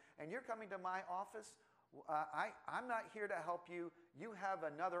established, and you're coming to my office. I'm not here to help you. You have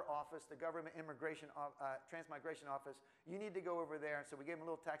another office, the Government Immigration Transmigration Office. You need to go over there. And so we gave them a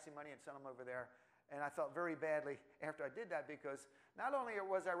little taxi money and sent them over there. And I felt very badly after I did that, because not only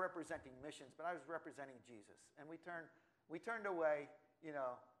was I representing missions, but I was representing Jesus. And we turned away,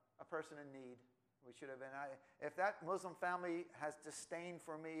 a person in need. We should have been. If that Muslim family has disdain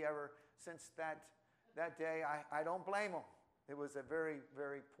for me ever since that day, I don't blame them. It was a very,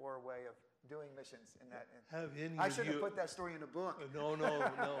 very poor way of doing missions in that. I should have put that story in a book. No.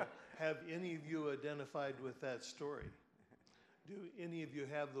 Have any of you identified with that story? Do any of you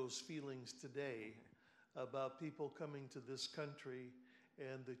have those feelings today about people coming to this country,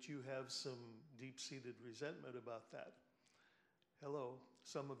 and that you have some deep-seated resentment about that? Hello.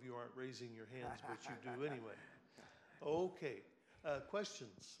 Some of you aren't raising your hands, but you do anyway. Okay.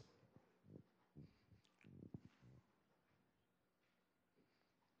 Questions?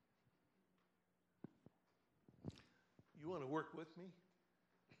 You want to work with me?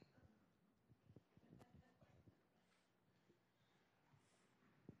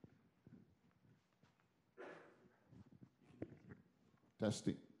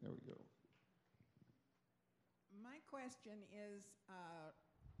 Testing. There we go. My question is,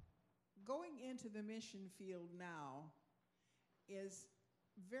 going into the mission field now is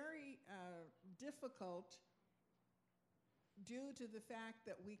very difficult due to the fact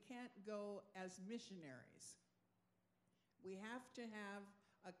that we can't go as missionaries. We have to have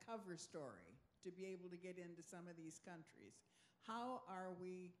a cover story to be able to get into some of these countries. How are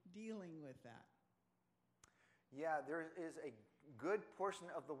we dealing with that? Yeah, there is a good portion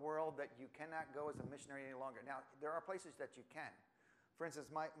of the world that you cannot go as a missionary any longer. Now, there are places that you can. For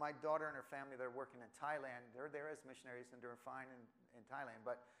instance, my daughter and her family, they're working in Thailand. They're there as missionaries, and they're fine in Thailand.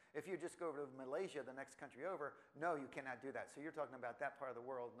 But if you just go over to Malaysia, the next country over, no, you cannot do that. So you're talking about that part of the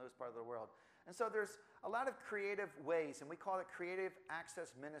world and those part of the world. And so there's a lot of creative ways, and we call it creative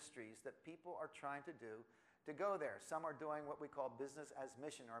access ministries, that people are trying to do to go there. Some are doing what we call business as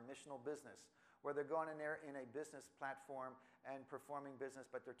mission, or missional business, where they're going in there in a business platform and performing business,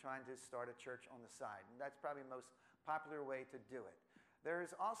 but they're trying to start a church on the side. And that's probably the most popular way to do it.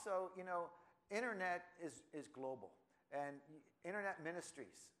 There's also, internet is global, and internet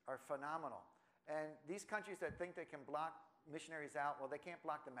ministries are phenomenal. And these countries that think they can block missionaries out, well, they can't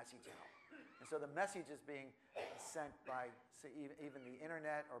block the message out. And so the message is being sent by, say, even the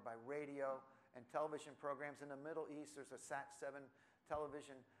internet, or by radio and television programs. In the Middle East, there's a Sat7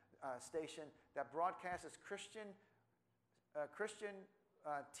 television station that broadcasts Christian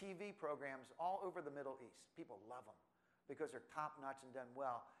TV programs all over the Middle East. People love them because they're top-notch and done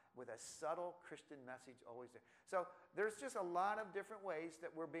well, with a subtle Christian message always there. So there's just a lot of different ways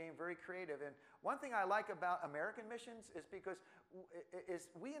that we're being very creative. And one thing I like about American missions is because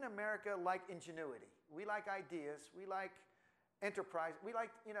we in America like ingenuity. We like ideas. We like enterprise. We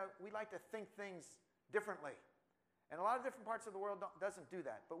like to think things differently. And a lot of different parts of the world doesn't do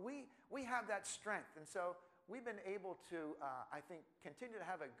that. But we have that strength. And so we've been able to, I think, continue to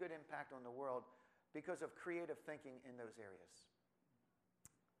have a good impact on the world because of creative thinking in those areas.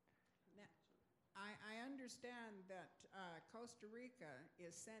 Now, I understand that Costa Rica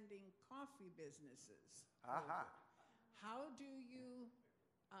is sending coffee businesses over. How do you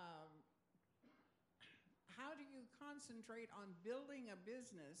concentrate on building a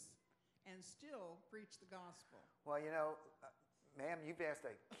business and still preach the gospel? Well, ma'am, you've asked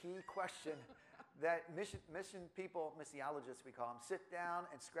a key question that mission people, missiologists we call them, sit down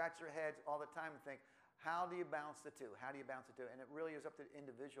and scratch their heads all the time and think, how do you balance the two? How do you balance the two? And it really is up to the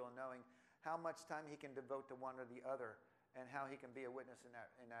individual knowing how much time he can devote to one or the other, and how he can be a witness in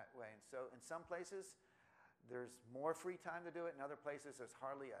that way. And so in some places, there's more free time to do it. In other places, there's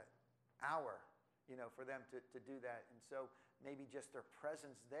hardly an hour, for them to do that. And so maybe just their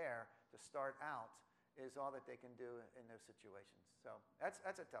presence there to start out is all that they can do in those situations. So that's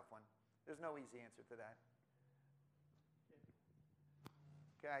a tough one. There's no easy answer to that.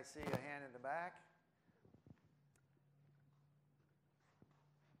 Okay, I see a hand in the back.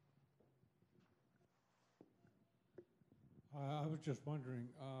 I was just wondering,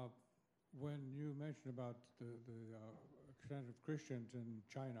 when you mentioned about the extent of Christians in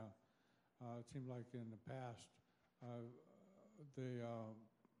China, it seemed like in the past the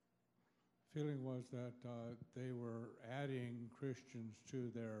feeling was that they were adding Christians to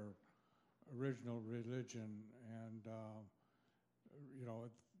their original religion, and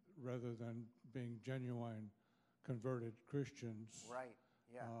rather than being genuine converted Christians. Right.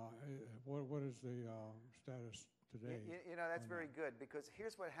 Yeah. What is the status today? That's very good, because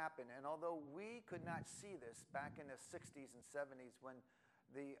here's what happened. And although we could not see this back in the 60s and 70s when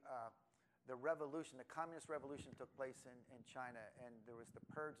the revolution, the communist revolution took place in China, and there was the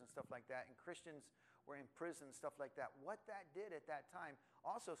purge and stuff like that, and Christians were in prison and stuff like that, what that did at that time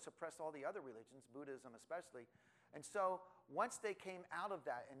also suppressed all the other religions, Buddhism especially. And so once they came out of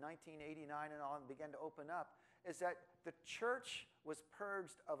that in 1989 and all and began to open up, is that the church was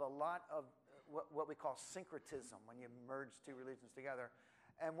purged of a lot of what we call syncretism, when you merge two religions together.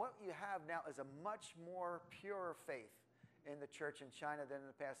 And what you have now is a much more pure faith in the church in China than in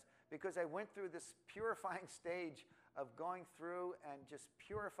the past, because they went through this purifying stage of going through and just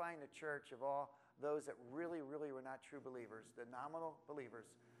purifying the church of all those that really, really were not true believers, the nominal believers.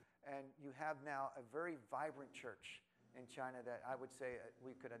 And you have now a very vibrant church in China that I would say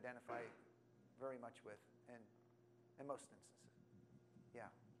we could identify very much with in most instances. Yeah.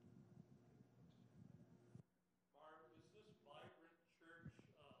 Marv, is this vibrant church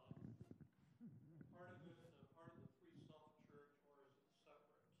part of the Three Self Church, or is it separate?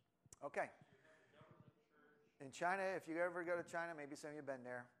 Okay. Do you have a government church? In China, if you ever go to China, maybe some of you have been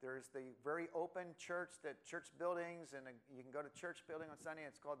there, there's the very open church, church buildings, and you can go to church building on Sunday.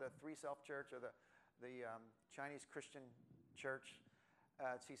 It's called the Three Self Church, or the Chinese Christian Church,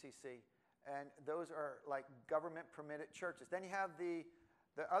 CCC. And those are like government-permitted churches. Then you have the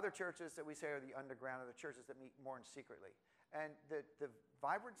other churches that we say are the underground, or the churches that meet more secretly. And the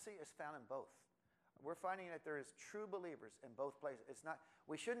vibrancy is found in both. We're finding that there is true believers in both places. It's not.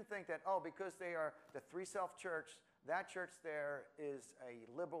 We shouldn't think that, because they are the Three Self Church, that church there is a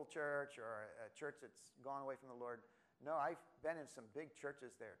liberal church or a church that's gone away from the Lord. No, I've been in some big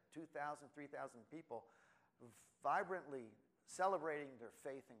churches there, 2,000, 3,000 people, vibrantly celebrating their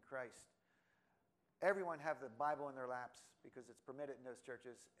faith in Christ. Everyone have the Bible in their laps because it's permitted in those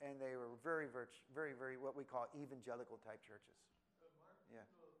churches, and they were very, very, very, very what we call evangelical type churches. Mark, Yeah.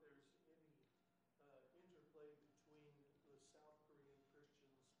 do you know if there's any interplay between the South Korean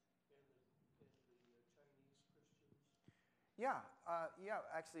Christians and the Chinese Christians? Yeah,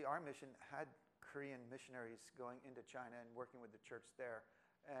 actually our mission had Korean missionaries going into China and working with the church there.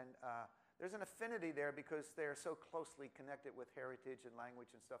 And there's an affinity there because they're so closely connected with heritage and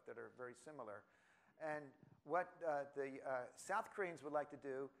language and stuff that are very similar. And what the South Koreans would like to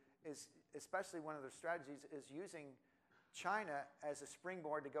do is, especially one of their strategies, is using China as a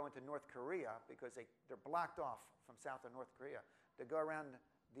springboard to go into North Korea, because they're blocked off from South and North Korea, to go around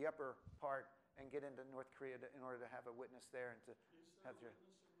the upper part and get into North Korea in order to have a witness there and to have their.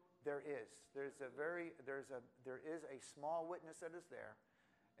 There is. There is a small witness that is there,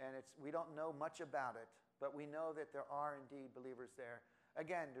 and we don't know much about it, but we know that there are indeed believers there.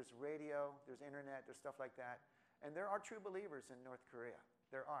 Again, there's radio, there's internet, there's stuff like that. And there are true believers in North Korea.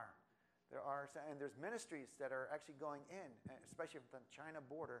 There are. And there's ministries that are actually going in, especially from the China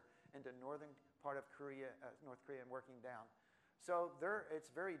border, into northern part of Korea, North Korea, and working down. So it's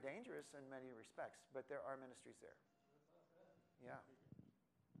very dangerous in many respects, but there are ministries there. Yeah.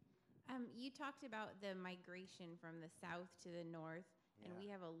 You talked about the migration from the south to the north, and we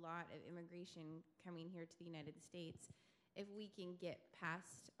have a lot of immigration coming here to the United States. If we can get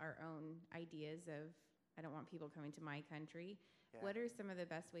past our own ideas of, I don't want people coming to my country, what are some of the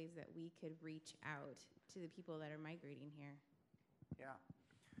best ways that we could reach out to the people that are migrating here? Yeah.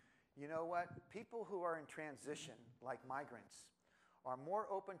 You know what? People who are in transition, like migrants, are more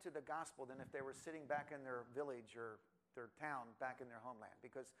open to the gospel than if they were sitting back in their village or their town back in their homeland,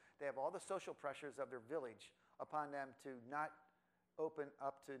 because they have all the social pressures of their village upon them to not open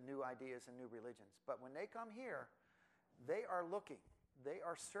up to new ideas and new religions. But when they come here, they are looking, they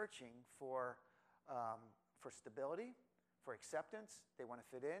are searching for stability, for acceptance. They want to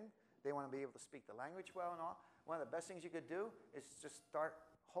fit in. They want to be able to speak the language well and all. One of the best things you could do is just start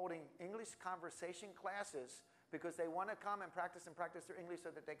holding English conversation classes, because they want to come and practice their English so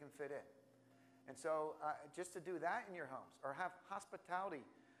that they can fit in. And so just to do that in your homes, or have hospitality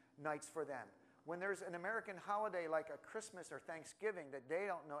nights for them. When there's an American holiday like a Christmas or Thanksgiving that they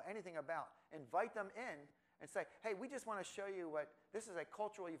don't know anything about, invite them in and say, hey, we just want to show you this is a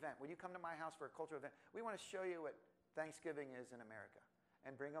cultural event. When you come to my house for a cultural event, we want to show you what Thanksgiving is in America.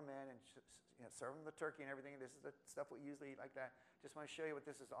 And bring them in and serve them the turkey and everything. This is the stuff we usually eat like that. Just want to show you what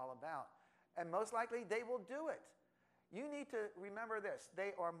this is all about. And most likely, they will do it. You need to remember this.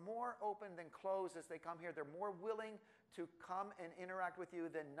 They are more open than closed as they come here. They're more willing to come and interact with you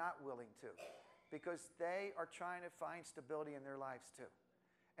than not willing to, because they are trying to find stability in their lives too.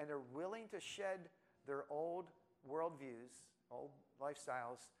 And they're willing to shed their old worldviews, old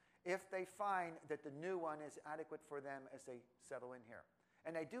lifestyles, if they find that the new one is adequate for them as they settle in here.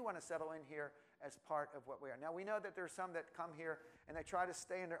 And they do want to settle in here as part of what we are. Now, we know that there's some that come here and they try to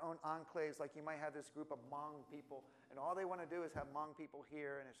stay in their own enclaves, like you might have this group of Hmong people, and all they want to do is have Hmong people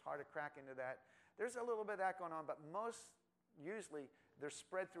here, and it's hard to crack into that. There's a little bit of that going on, but usually, they're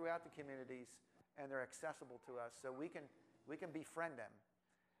spread throughout the communities, and they're accessible to us, so we can befriend them.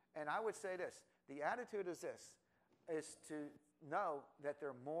 And I would say this, the attitude is this, is to know that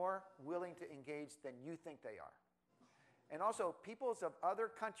they're more willing to engage than you think they are. And also, peoples of other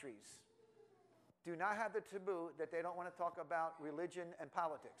countries do not have the taboo that they don't want to talk about religion and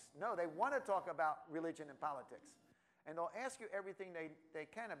politics. No, they want to talk about religion and politics. And they'll ask you everything they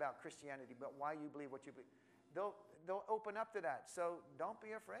can about Christianity, but why you believe what you believe. They'll open up to that. So don't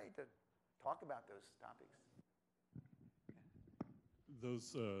be afraid to talk about those topics.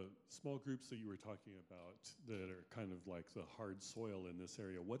 Those small groups that you were talking about that are kind of like the hard soil in this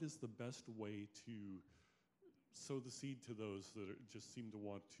area, what is the best way to sow the seed to those that just seem to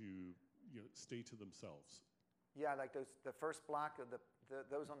want to stay to themselves? Yeah, like the first block of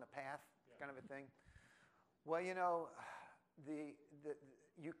those on the path, kind of a thing. Well, you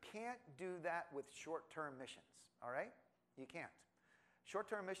can't do that with short-term missions, all right? You can't.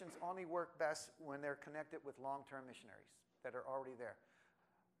 Short-term missions only work best when they're connected with long-term missionaries that are already there.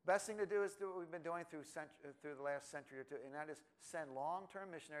 Best thing to do is do what we've been doing through the last century or two, and that is send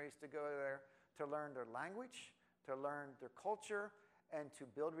long-term missionaries to go there to learn their language, to learn their culture, and to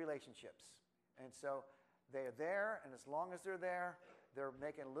build relationships. And so they're there, and as long as they're there, they're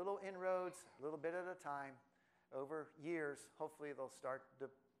making little inroads, a little bit at a time. Over years, hopefully they'll start to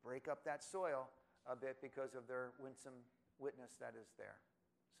break up that soil a bit because of their winsome witness that is there.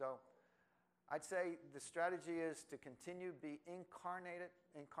 So I'd say the strategy is to continue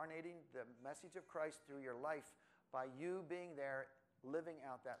incarnating the message of Christ through your life by you being there, living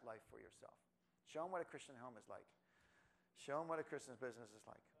out that life for yourself. Show them what a Christian home is like. Show them what a Christian business is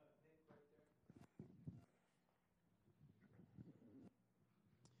like.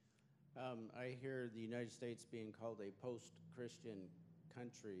 I hear the United States being called a post-Christian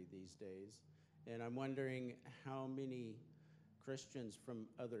country these days, and I'm wondering how many Christians from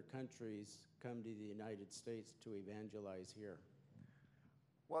other countries come to the United States to evangelize here.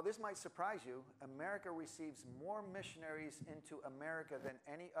 Well, this might surprise you. America receives more missionaries into America than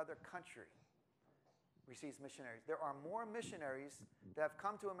any other country receives missionaries. There are more missionaries that have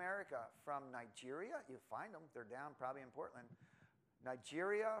come to America from Nigeria. You find them. They're down probably in Portland.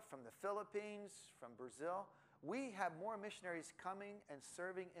 Nigeria, from the Philippines, from Brazil. We have more missionaries coming and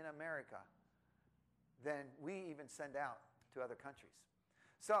serving in America than we even send out to other countries.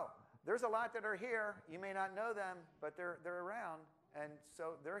 So there's a lot that are here. You may not know them, but they're around. And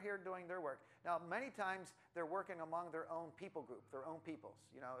so they're here doing their work. Now, many times they're working among their own people group, their own peoples.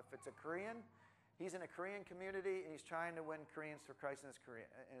 You know, if it's a Korean, he's in a Korean community and he's trying to win Koreans for Christ in his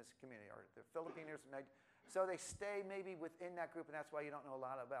community. Or the Filipinos, so they stay maybe within that group, and that's why you don't know a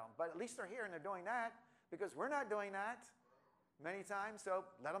lot about them. But at least they're here and they're doing that, because we're not doing that many times, so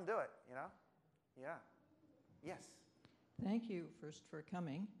let them do it, Yeah. Yes. Thank you first for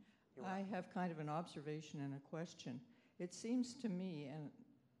coming. I have kind of an observation and a question. It seems to me, and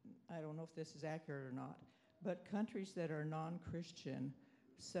I don't know if this is accurate or not, but countries that are non-Christian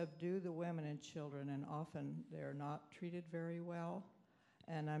subdue the women and children, and often they're not treated very well.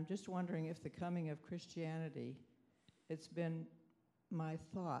 And I'm just wondering if the coming of Christianity, it's been my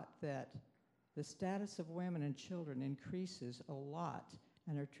thought that the status of women and children increases a lot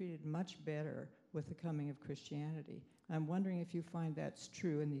and are treated much better with the coming of Christianity. I'm wondering if you find that's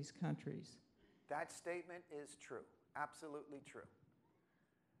true in these countries. That statement is true, absolutely true.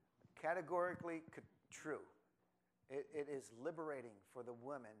 Categorically true. It is liberating for the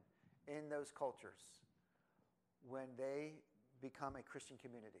women in those cultures when they become a Christian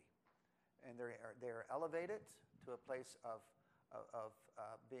community. And they're elevated to a place of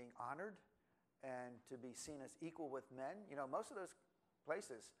being honored and to be seen as equal with men. You know, most of those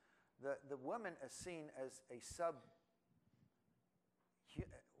places, the woman is seen as a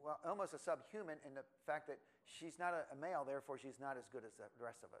almost a subhuman in the fact that she's not a male, therefore she's not as good as the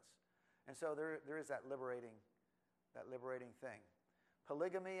rest of us. And so there is that liberating thing.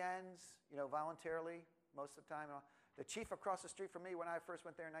 Polygamy ends, voluntarily most of the time. The chief across the street from me, when I first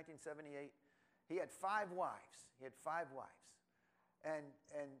went there in 1978, he had 5 wives. And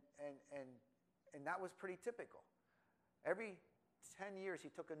that was pretty typical. Every 10 years, he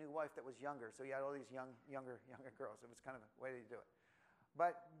took a new wife that was younger. So he had all these younger girls. It was kind of a way to do it.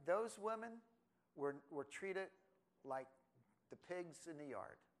 But those women were treated like the pigs in the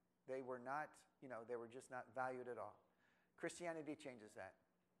yard. They were not, they were just not valued at all. Christianity changes that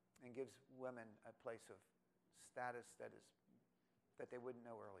and gives women a place of status that they wouldn't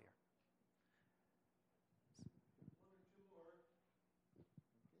know earlier.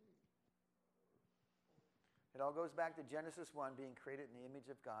 It all goes back to Genesis 1, being created in the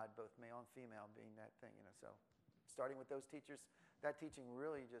image of God, both male and female, being that thing, So starting with those teachers, that teaching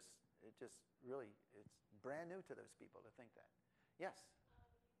really it's brand new to those people to think that. Yes?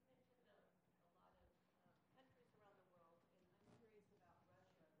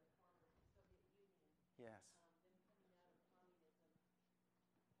 Yes.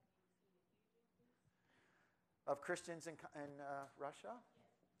 Of Christians in Russia?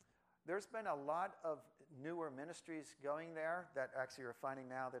 There's been a lot of newer ministries going there that actually are finding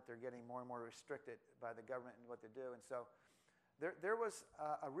now that they're getting more and more restricted by the government and what they do. And so there was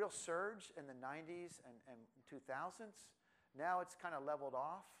a real surge in the 90s and 2000s. Now it's kind of leveled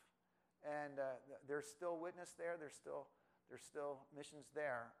off, and there's still witness there. There's still missions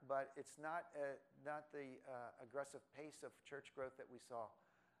there, but it's not the aggressive pace of church growth that we saw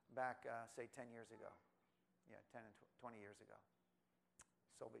back, say, 10 years ago. Yeah, 10 and 20 years ago.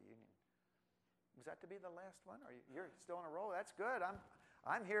 Soviet Union. Was that to be the last one? You're still on a roll? That's good.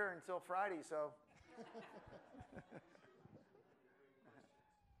 I'm here until Friday, so.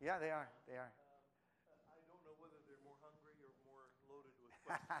 Yeah, they are. I don't know whether they're more hungry or more loaded with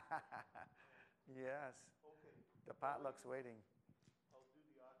questions. Yes. Okay. The potluck's waiting. I'll do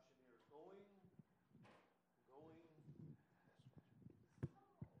the auctioneer. Going.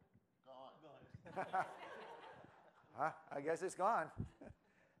 Gone. I guess it's gone.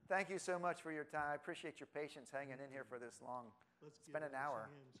 Thank you so much for your time. I appreciate your patience hanging in here for this long. It's been an hour.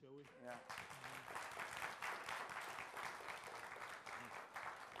 Hand, shall we? Yeah.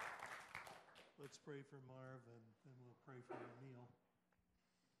 Let's pray for Marv, and then we'll pray for Emil.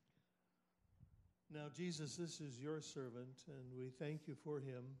 Now, Jesus, this is your servant, and we thank you for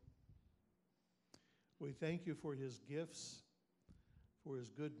him. We thank you for his gifts, for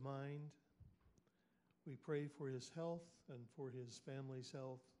his good mind. We pray for his health and for his family's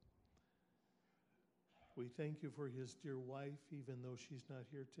health. We thank you for his dear wife, even though she's not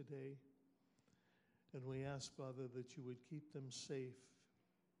here today. And we ask, Father, that you would keep them safe.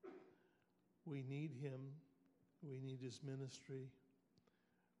 We need him. We need his ministry.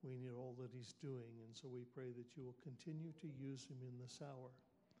 We need all that he's doing. And so we pray that you will continue to use him in this hour.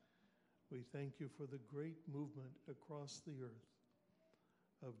 We thank you for the great movement across the earth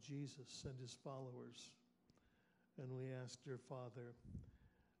of Jesus and his followers. And we ask, dear Father,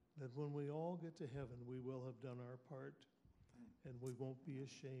 that when we all get to heaven, we will have done our part, and we won't be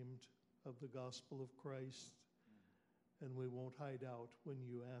ashamed of the gospel of Christ, and we won't hide out when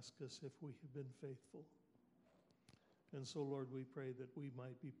you ask us if we have been faithful. And so, Lord, we pray that we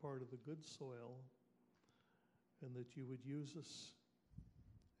might be part of the good soil, and that you would use us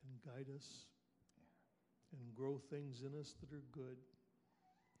and guide us and grow things in us that are good.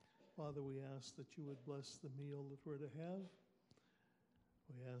 Father, we ask that you would bless the meal that we're to have.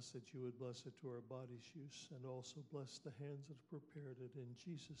 We ask that you would bless it to our body's use, and also bless the hands that have prepared it, in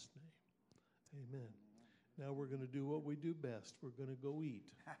Jesus' name. Amen. Now we're going to do what we do best. We're going to go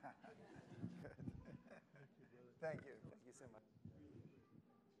eat. Thank you. Thank you so much.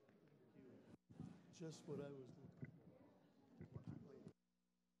 Just what I was